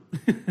dumb,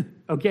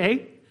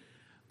 okay?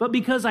 But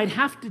because I'd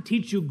have to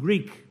teach you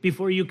Greek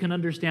before you can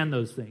understand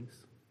those things.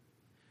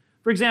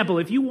 For example,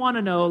 if you want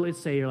to know, let's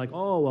say you're like,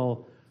 oh,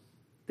 well,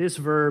 this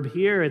verb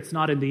here, it's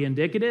not in the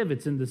indicative,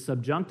 it's in the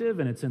subjunctive,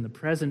 and it's in the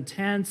present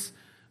tense.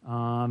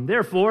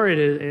 Therefore,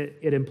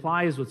 it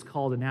implies what's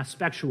called an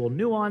aspectual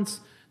nuance.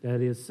 That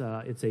is,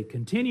 it's a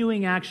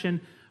continuing action.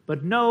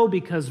 But no,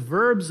 because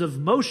verbs of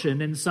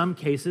motion, in some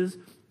cases,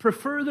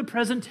 prefer the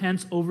present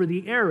tense over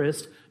the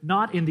aorist,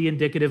 not in the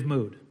indicative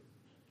mood.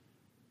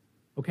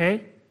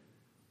 Okay?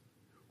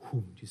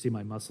 Do you see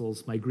my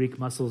muscles? My Greek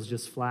muscles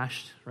just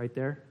flashed right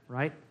there,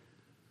 right?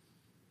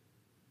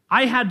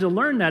 I had to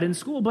learn that in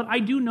school, but I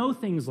do know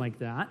things like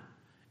that.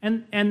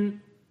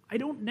 And I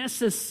don't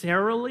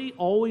necessarily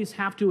always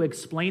have to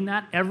explain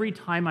that every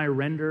time I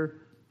render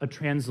a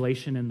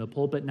translation in the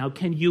pulpit. Now,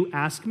 can you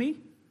ask me?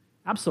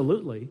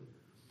 Absolutely.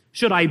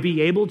 Should I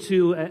be able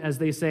to, as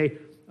they say,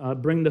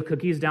 bring the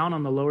cookies down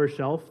on the lower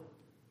shelf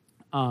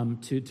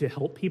to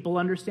help people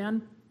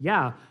understand?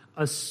 Yeah,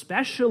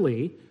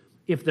 especially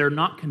if they're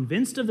not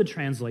convinced of the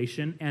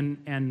translation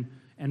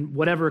and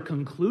whatever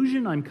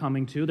conclusion I'm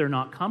coming to, they're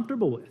not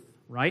comfortable with,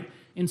 right?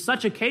 In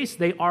such a case,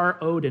 they are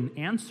owed an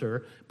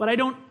answer, but I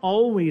don't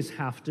always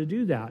have to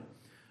do that.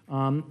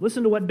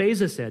 Listen to what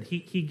Beza said.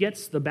 He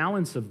gets the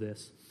balance of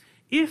this.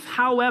 If,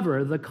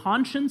 however, the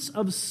conscience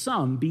of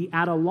some be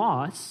at a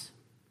loss,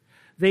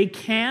 they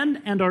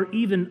can and are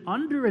even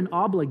under an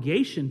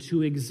obligation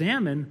to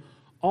examine,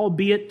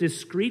 albeit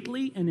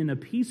discreetly and in a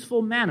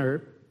peaceful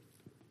manner,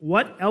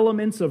 what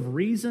elements of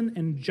reason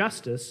and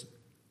justice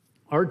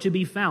are to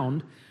be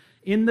found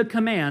in the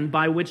command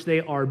by which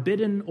they are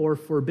bidden or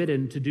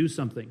forbidden to do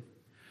something.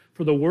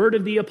 For the word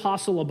of the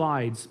apostle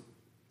abides,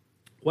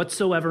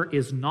 whatsoever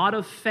is not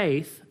of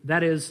faith,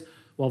 that is,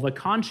 while the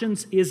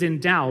conscience is in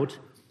doubt,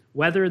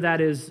 whether that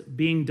is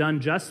being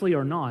done justly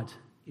or not,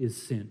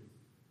 is sin.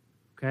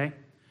 Okay?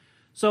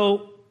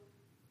 So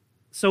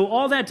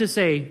all that to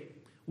say,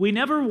 We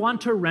never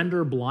want to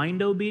render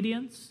blind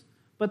obedience,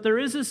 but there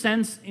is a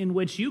sense in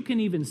which you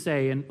can even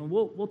say, and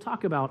we'll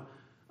talk about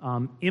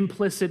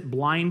implicit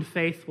blind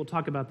faith. We'll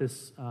talk about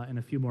this in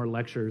a few more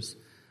lectures.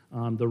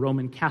 The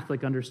Roman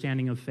Catholic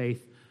understanding of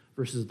faith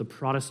versus the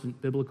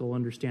Protestant biblical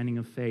understanding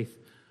of faith,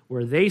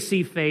 where they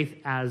see faith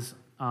as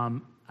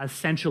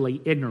essentially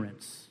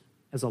ignorance,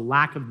 as a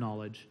lack of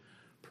knowledge.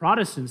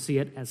 Protestants see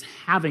it as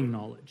having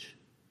knowledge,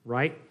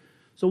 right?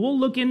 So we'll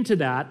look into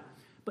that.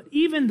 But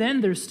even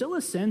then, there's still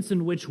a sense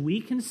in which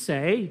we can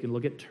say, you can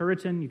look at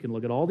Turretin, you can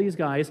look at all these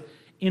guys,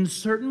 in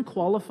certain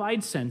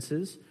qualified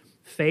senses,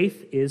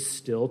 faith is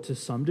still to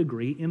some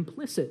degree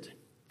implicit.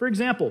 For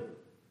example,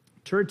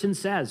 Turretin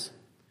says,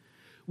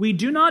 we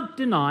do not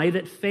deny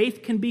that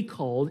faith can be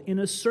called in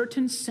a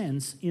certain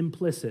sense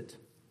implicit,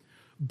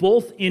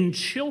 both in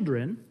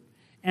children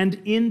and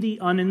in the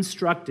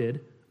uninstructed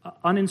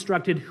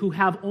who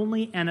have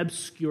only an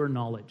obscure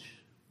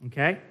knowledge,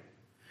 okay?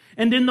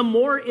 And in the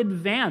more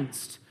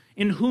advanced,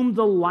 in whom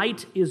the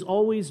light is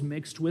always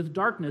mixed with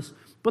darkness.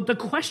 But the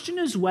question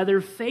is whether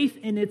faith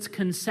in its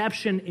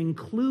conception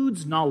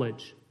includes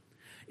knowledge.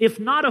 If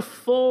not a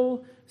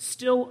full,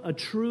 still a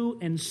true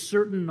and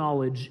certain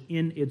knowledge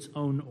in its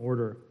own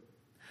order.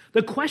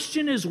 The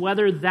question is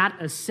whether that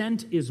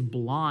assent is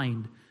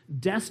blind,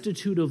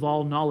 destitute of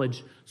all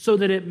knowledge, so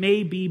that it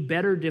may be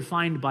better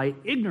defined by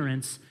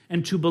ignorance,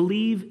 and to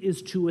believe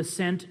is to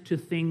assent to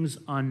things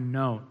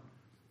unknown.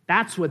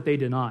 That's what they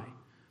deny.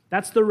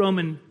 That's the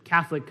Roman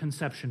Catholic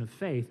conception of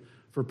faith.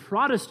 For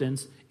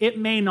Protestants, it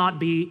may not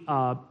be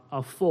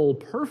a full,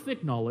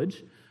 perfect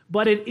knowledge,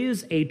 but it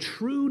is a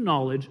true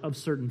knowledge of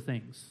certain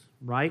things,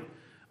 right?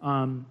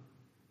 And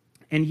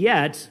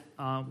yet,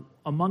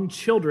 among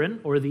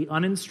children or the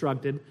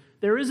uninstructed,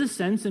 there is a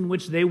sense in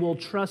which they will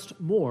trust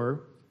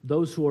more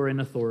those who are in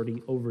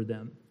authority over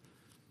them.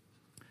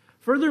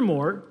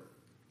 Furthermore,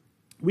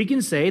 we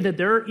can say that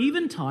there are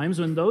even times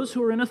when those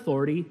who are in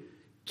authority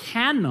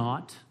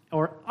cannot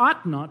or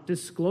ought not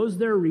disclose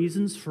their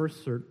reasons for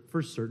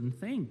certain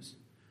things.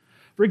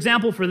 For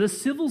example, for the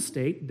civil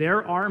state,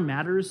 there are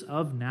matters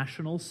of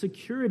national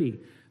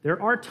security.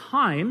 There are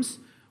times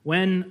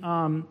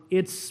when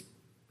it's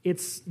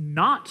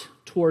not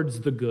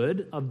towards the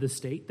good of the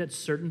state that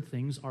certain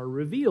things are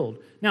revealed.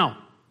 Now,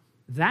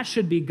 that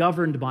should be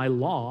governed by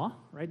law,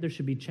 right? There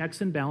should be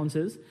checks and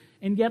balances.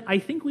 And yet, I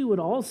think we would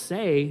all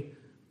say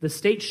the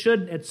state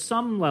should, at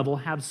some level,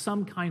 have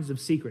some kinds of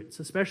secrets,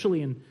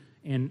 especially in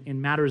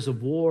matters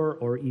of war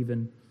or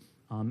even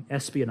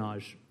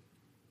espionage.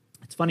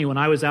 It's funny, when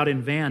I was out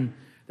in Van,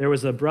 there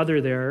was a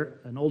brother there,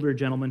 an older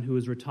gentleman who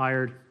was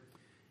retired.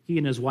 He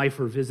and his wife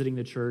were visiting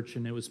the church,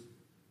 and it was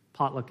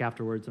potluck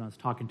afterwards, and I was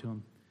talking to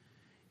him.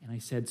 And I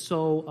said,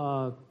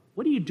 so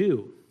what do you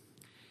do?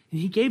 And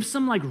he gave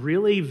some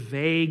really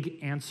vague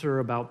answer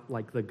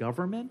about the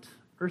government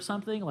or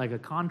something, like a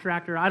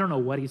contractor. I don't know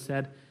what he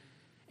said.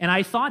 And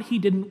I thought he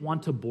didn't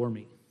want to bore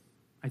me.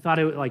 I thought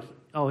it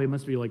was it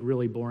must be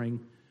really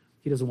boring.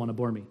 He doesn't want to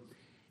bore me.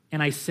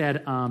 And I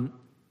said, oh,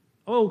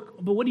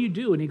 but what do you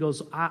do? And he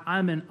goes,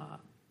 I'm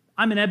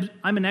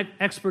an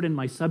expert in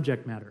my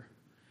subject matter.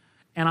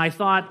 And I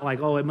thought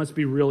it must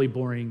be really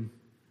boring.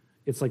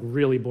 It's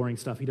really boring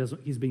stuff.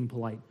 He's being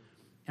polite.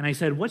 And I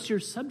said, what's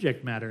your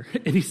subject matter?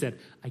 And he said,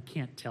 I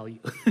can't tell you.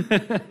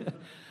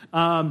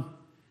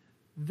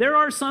 There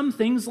are some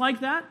things like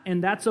that,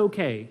 and that's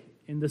okay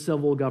in the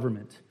civil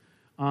government.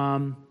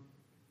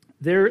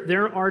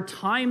 There are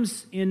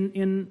times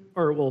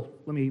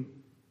let me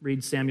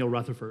read Samuel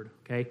Rutherford,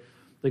 okay?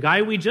 The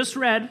guy we just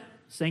read,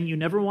 saying you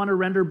never want to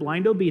render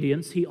blind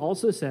obedience, he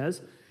also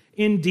says,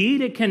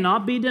 indeed it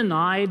cannot be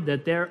denied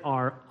that there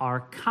are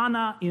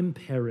arcana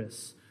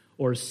imperis,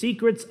 or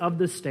secrets of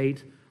the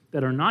state,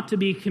 that are not to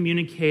be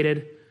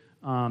communicated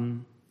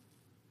to,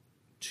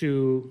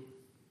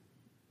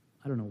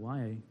 I don't know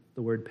why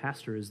the word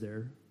pastor is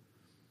there.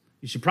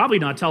 You should probably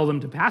not tell them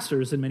to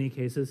pastors in many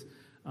cases.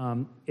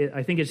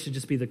 I think it should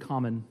just be the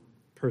common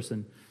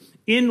person,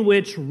 in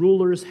which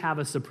rulers have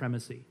a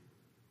supremacy.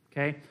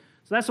 Okay?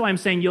 So that's why I'm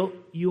saying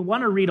you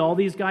want to read all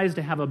these guys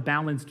to have a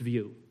balanced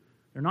view.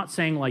 They're not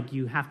saying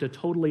you have to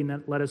totally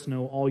let us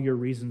know all your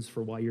reasons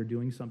for why you're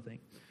doing something.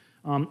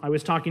 I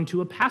was talking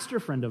to a pastor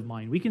friend of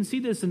mine. We can see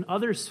this in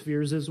other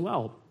spheres as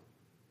well.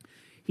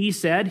 He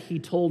said he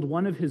told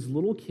one of his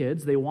little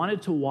kids they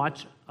wanted to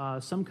watch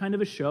some kind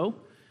of a show,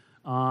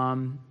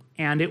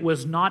 and it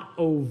was not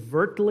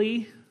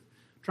overtly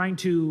trying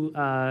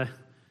to,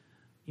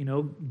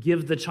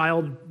 give the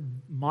child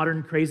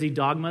modern crazy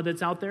dogma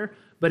that's out there,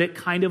 but it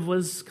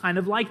was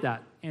like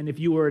that. And if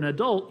you were an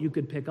adult, you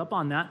could pick up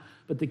on that.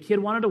 But the kid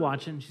wanted to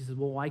watch it, and she said,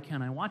 well, why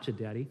can't I watch it,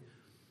 Daddy?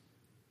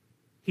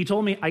 He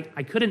told me I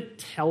couldn't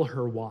tell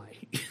her why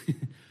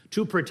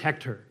to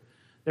protect her.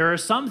 There are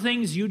some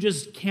things you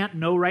just can't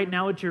know right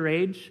now at your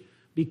age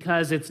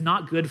because it's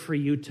not good for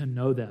you to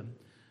know them.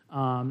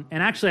 And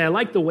actually, I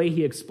like the way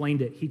he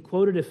explained it. He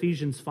quoted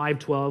Ephesians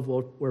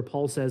 5:12, where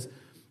Paul says,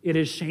 it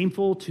is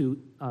shameful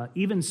to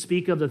even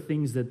speak of the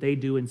things that they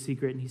do in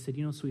secret. And he said,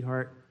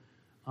 sweetheart,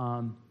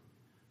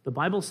 The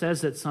Bible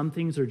says that some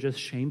things are just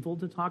shameful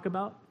to talk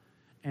about,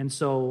 and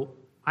so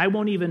I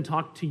won't even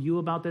talk to you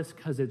about this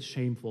because it's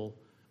shameful,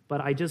 but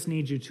I just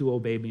need you to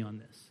obey me on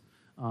this.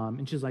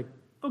 And she's like,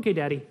 okay,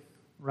 Daddy,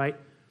 right?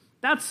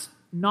 That's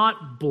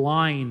not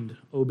blind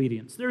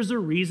obedience. There's a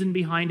reason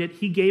behind it.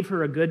 He gave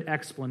her a good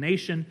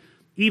explanation,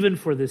 even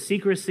for the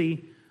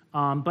secrecy,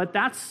 but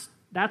that's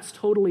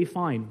totally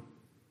fine.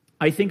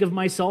 I think of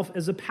myself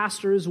as a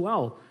pastor as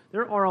well.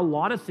 There are a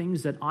lot of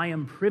things that I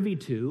am privy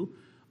to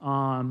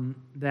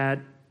that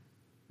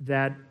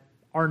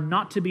are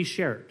not to be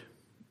shared,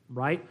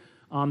 right?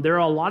 There are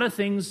a lot of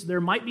things,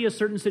 there might be a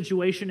certain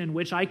situation in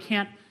which I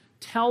can't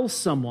tell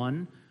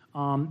someone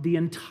the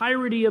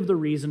entirety of the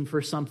reason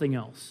for something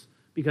else,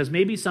 because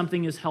maybe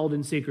something is held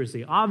in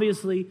secrecy.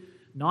 Obviously,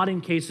 not in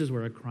cases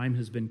where a crime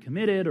has been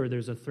committed or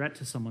there's a threat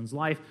to someone's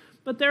life,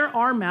 but there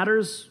are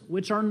matters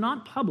which are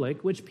not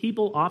public, which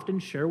people often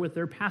share with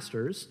their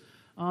pastors,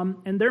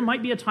 and there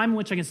might be a time in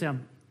which I can say,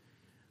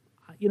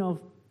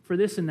 for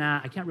this and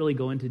that, I can't really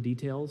go into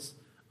details,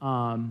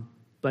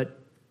 but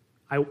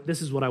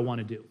this is what I want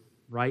to do,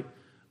 right?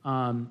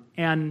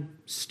 And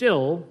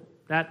still,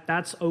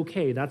 that's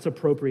okay, that's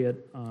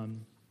appropriate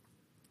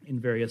in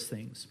various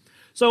things.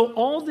 So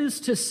all this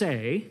to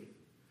say,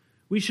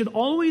 we should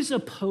always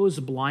oppose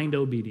blind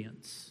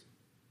obedience.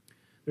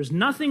 There's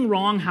nothing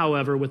wrong,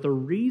 however, with a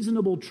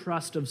reasonable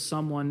trust of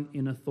someone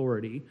in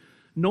authority,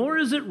 nor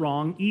is it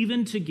wrong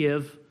even to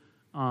give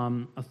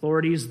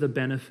authorities the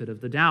benefit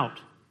of the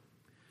doubt.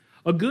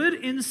 A good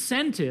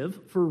incentive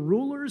for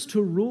rulers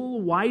to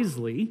rule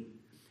wisely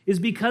is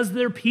because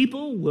their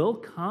people will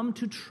come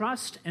to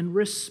trust and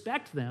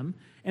respect them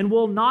and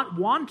will not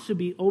want to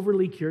be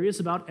overly curious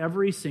about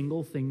every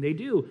single thing they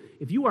do.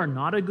 If you are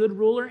not a good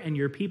ruler and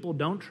your people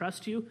don't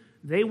trust you,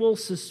 they will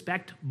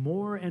suspect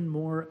more and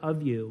more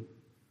of you.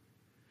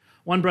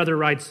 One brother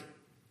writes,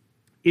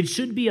 "It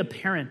should be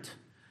apparent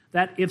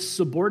that if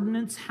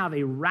subordinates have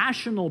a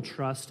rational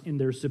trust in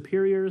their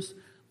superiors,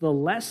 the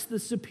less the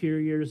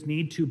superiors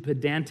need to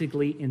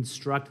pedantically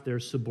instruct their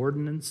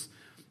subordinates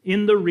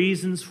in the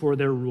reasons for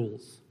their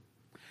rules.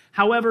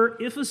 However,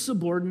 if a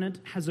subordinate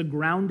has a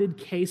grounded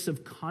case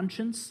of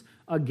conscience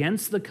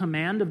against the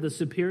command of the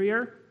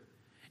superior,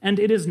 and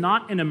it is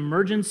not an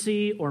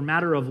emergency or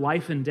matter of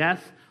life and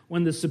death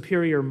when the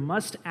superior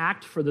must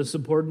act for the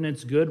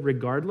subordinate's good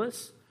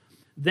regardless,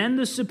 then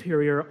the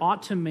superior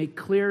ought to make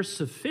clear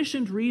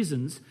sufficient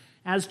reasons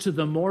as to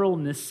the moral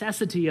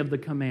necessity of the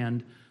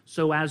command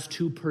so as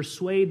to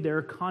persuade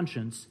their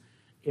conscience,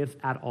 if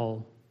at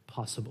all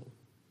possible."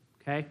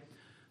 Okay?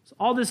 So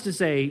all this to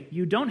say,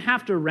 you don't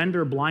have to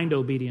render blind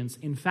obedience.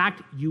 In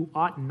fact, you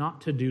ought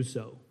not to do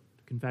so,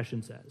 the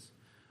confession says.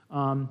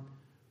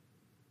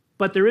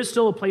 But there is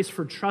still a place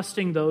for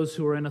trusting those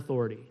who are in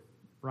authority,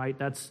 right?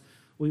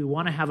 We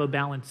want to have a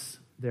balance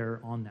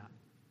there on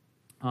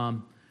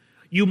that.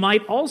 You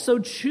might also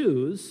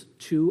choose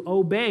to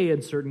obey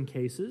in certain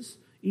cases,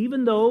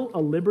 even though a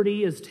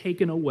liberty is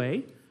taken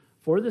away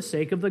for the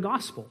sake of the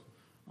gospel.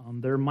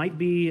 There might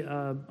be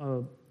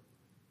a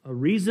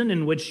reason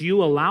in which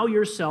you allow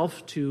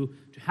yourself to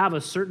have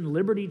a certain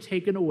liberty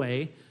taken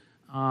away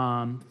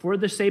for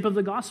the sake of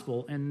the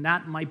gospel, and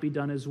that might be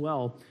done as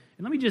well.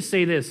 And let me just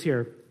say this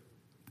here.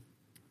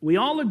 We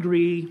all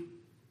agree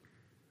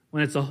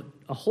when it's a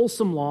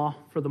wholesome law,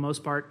 for the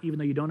most part, even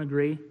though you don't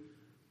agree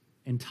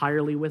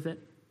entirely with it,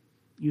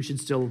 you should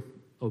still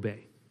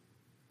obey.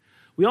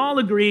 We all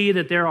agree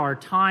that there are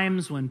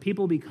times when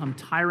people become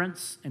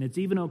tyrants, and it's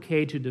even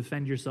okay to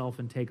defend yourself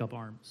and take up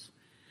arms.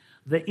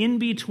 The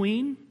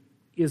in-between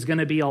is going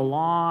to be a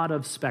lot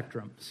of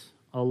spectrums,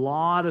 a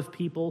lot of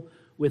people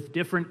with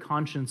different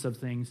conscience of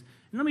things.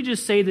 And let me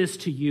just say this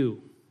to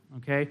you,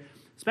 okay?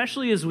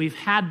 Especially as we've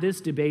had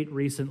this debate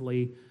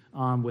recently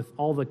with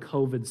all the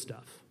COVID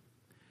stuff.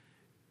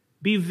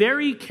 Be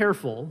very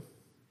careful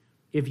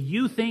if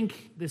you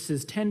think this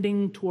is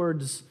tending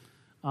towards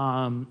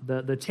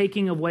the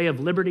taking away of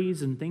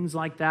liberties and things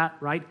like that,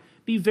 right?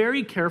 Be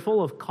very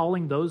careful of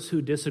calling those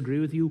who disagree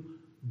with you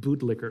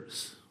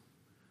bootlickers.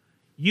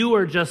 You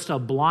are just a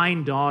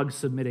blind dog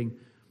submitting.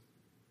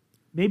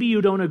 Maybe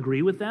you don't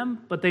agree with them,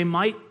 but they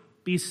might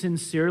be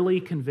sincerely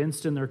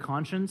convinced in their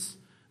conscience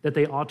that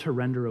they ought to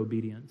render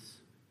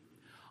obedience.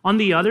 On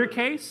the other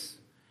case,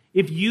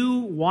 if you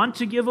want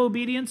to give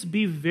obedience,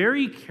 be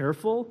very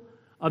careful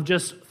of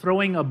just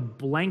throwing a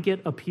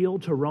blanket appeal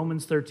to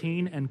Romans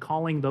 13 and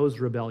calling those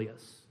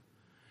rebellious.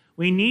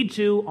 We need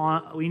to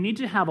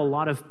have a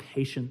lot of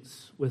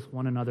patience with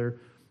one another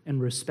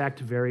and respect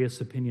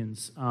various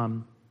opinions.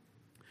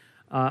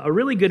 A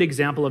really good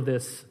example of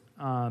this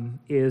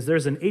is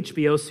there's an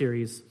HBO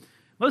series.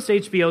 Most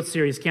HBO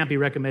series can't be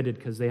recommended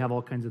because they have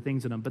all kinds of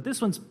things in them, but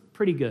this one's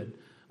pretty good.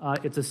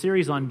 It's a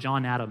series on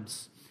John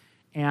Adams,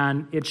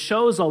 and it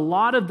shows a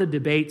lot of the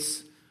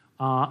debates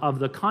of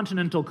the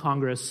Continental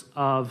Congress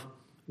of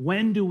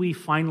when do we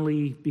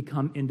finally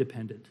become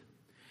independent.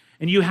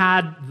 And you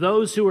had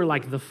those who were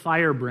like the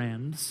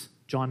firebrands,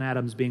 John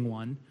Adams being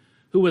one,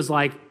 who was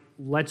like,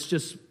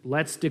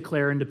 let's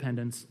declare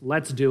independence,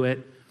 let's do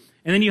it.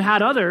 And then you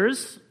had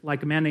others,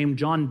 like a man named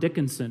John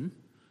Dickinson,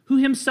 who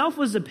himself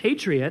was a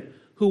patriot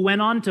who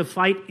went on to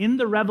fight in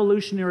the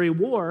Revolutionary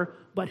War,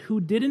 but who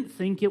didn't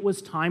think it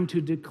was time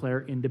to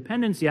declare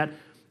independence yet.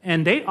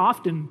 And they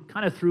often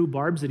kind of threw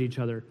barbs at each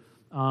other.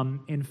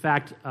 In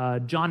fact,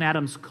 John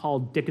Adams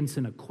called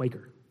Dickinson a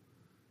Quaker.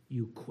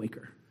 You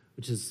Quaker,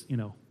 which is,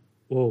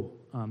 whoa,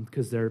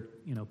 because they're,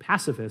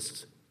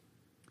 pacifists.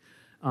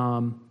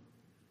 John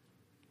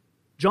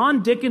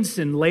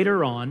Dickinson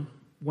later on,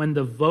 when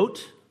the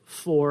vote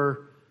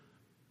for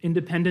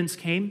independence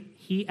came,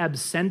 he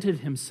absented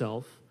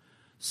himself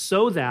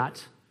so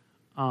that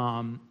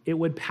it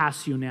would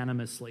pass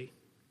unanimously.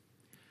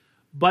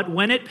 But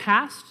when it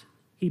passed,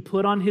 he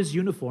put on his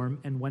uniform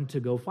and went to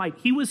go fight.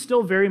 He was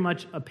still very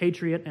much a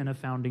patriot and a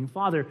founding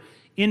father.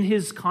 In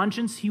his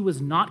conscience, he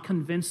was not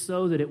convinced,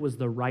 though, that it was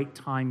the right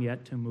time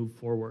yet to move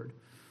forward.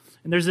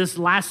 And there's this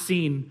last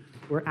scene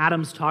where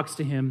Adams talks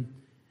to him,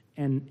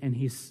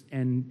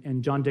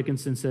 and John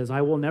Dickinson says,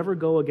 "I will never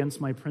go against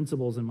my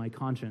principles and my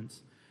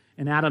conscience."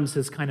 And Adams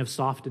has kind of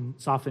softened,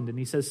 and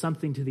he says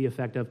something to the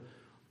effect of,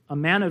 "A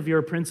man of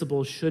your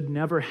principles should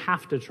never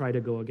have to try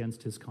to go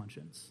against his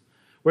conscience."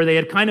 Where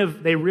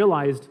they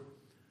realized,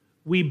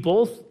 we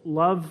both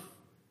love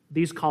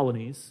these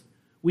colonies,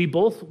 we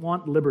both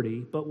want liberty,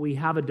 but we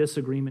have a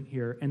disagreement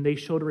here, and they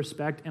showed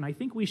respect, and I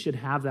think we should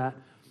have that,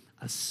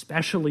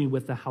 especially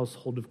with the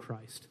household of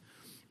Christ.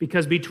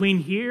 Because between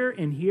here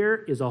and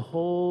here is a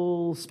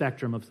whole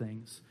spectrum of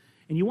things.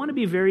 And you want to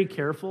be very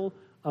careful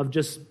of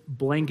just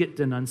blanket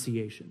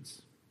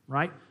denunciations,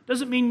 right?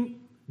 Doesn't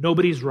mean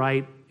nobody's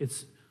right,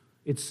 it's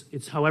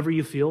however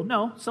you feel.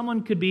 No,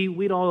 someone could be,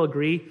 we'd all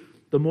agree,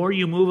 the more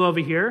you move over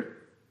here,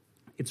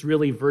 it's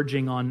really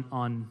verging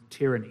on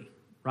tyranny,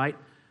 right?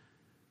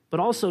 But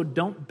also,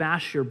 don't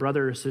bash your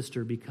brother or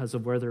sister because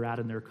of where they're at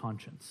in their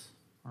conscience,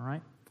 all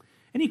right?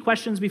 Any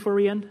questions before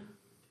we end?